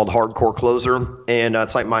Amazon called Hardcore Closer, and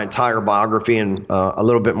it's like my entire biography and a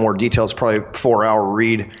little bit more details. Probably a 4-hour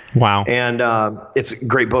read. Wow! And it's a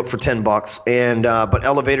great book for $10. And but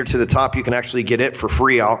Elevator to the Top, you can actually get it for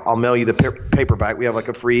free. I'll mail you the paperback. We have like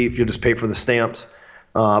a free, if you just pay for the stamps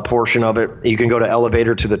portion of it. You can go to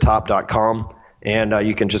elevatortothetop.com. And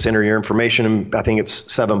you can just enter your information, and I think it's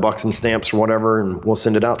 $7 in stamps or whatever, and we'll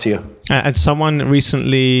send it out to you. And someone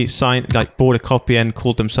recently bought a copy and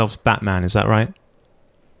called themselves Batman. Is that right?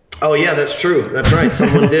 Oh yeah, that's true. That's right.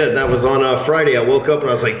 Someone did. That was on Friday. I woke up and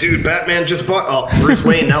I was like, dude, Batman just bought Bruce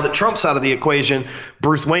Wayne. Now that Trump's out of the equation,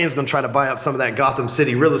 Bruce Wayne's going to try to buy up some of that Gotham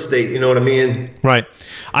City real estate. You know what I mean? Right.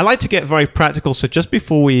 I like to get very practical. So just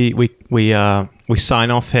before we sign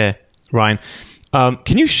off here, Ryan,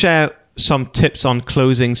 can you share some tips on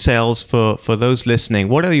closing sales for those listening?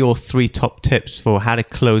 What are your 3 top tips for how to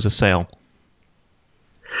close a sale?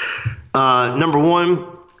 Number 1,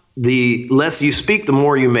 the less you speak, the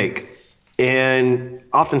more you make. And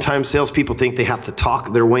oftentimes salespeople think they have to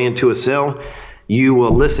talk their way into a sale. You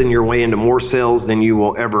will listen your way into more sales than you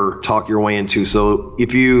will ever talk your way into. So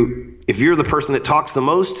if you're the person that talks the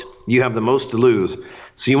most, you have the most to lose.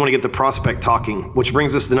 So you want to get the prospect talking, which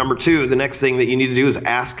brings us to number 2. The next thing that you need to do is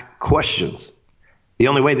ask questions. The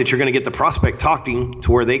only way that you're going to get the prospect talking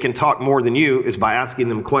to where they can talk more than you is by asking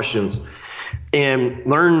them questions. And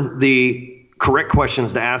learn the correct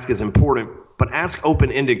questions to ask is important, but ask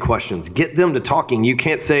open-ended questions. Get them to talking. You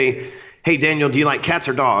can't say, hey, Daniel, do you like cats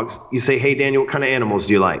or dogs? You say, hey, Daniel, what kind of animals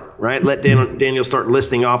do you like? Right? Let Daniel start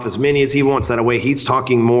listing off as many as he wants. That way he's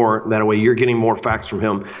talking more. That way you're getting more facts from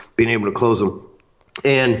him, being able to close them.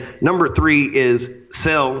 And number 3 is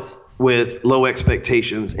sell with low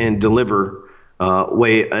expectations and deliver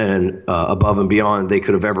way and above and beyond they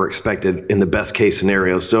could have ever expected in the best case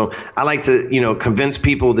scenario. So I like to, convince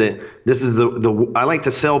people that this is I like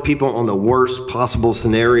to sell people on the worst possible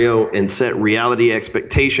scenario and set reality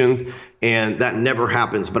expectations. And that never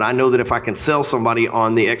happens. But I know that if I can sell somebody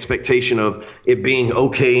on the expectation of it being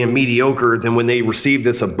okay and mediocre, then when they receive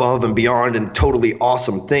this above and beyond and totally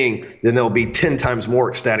awesome thing, then they'll be 10 times more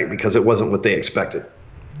ecstatic because it wasn't what they expected.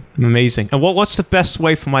 Amazing. And what's the best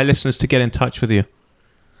way for my listeners to get in touch with you?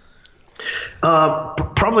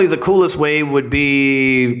 Probably the coolest way would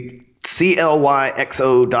be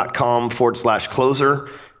clyxo.com/closer.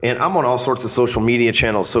 And I'm on all sorts of social media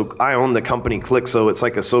channels. So I own the company Clixo. It's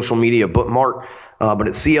like a social media bookmark. But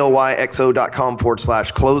it's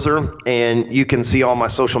clyxo.com/closer. And you can see all my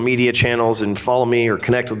social media channels and follow me or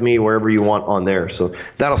connect with me wherever you want on there. So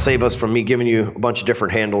that'll save us from me giving you a bunch of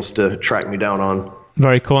different handles to track me down on.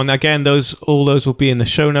 Very cool. And again, all those will be in the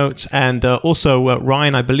show notes. And also,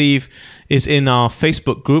 Ryan, I believe, is in our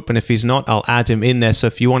Facebook group. And if he's not, I'll add him in there. So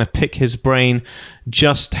if you want to pick his brain,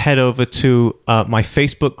 just head over to my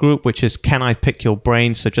Facebook group, which is Can I Pick Your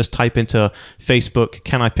Brain? So just type into Facebook,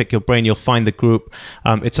 Can I Pick Your Brain? You'll find the group.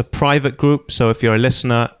 It's a private group. So if you're a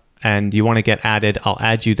listener and you want to get added, I'll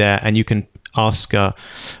add you there, and you can ask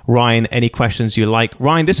Ryan any questions you like.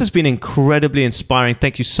 Ryan, this has been incredibly inspiring.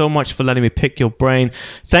 Thank you so much for letting me pick your brain.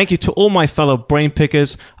 Thank you to all my fellow brain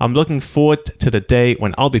pickers. I'm looking forward to the day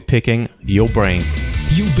when I'll be picking your brain.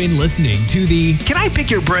 You've been listening to the Can I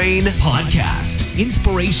Pick Your Brain podcast.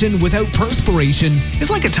 Inspiration without perspiration is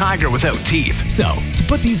like a tiger without teeth. So, to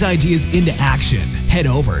put these ideas into action, head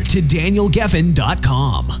over to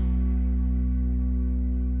danielgeffen.com.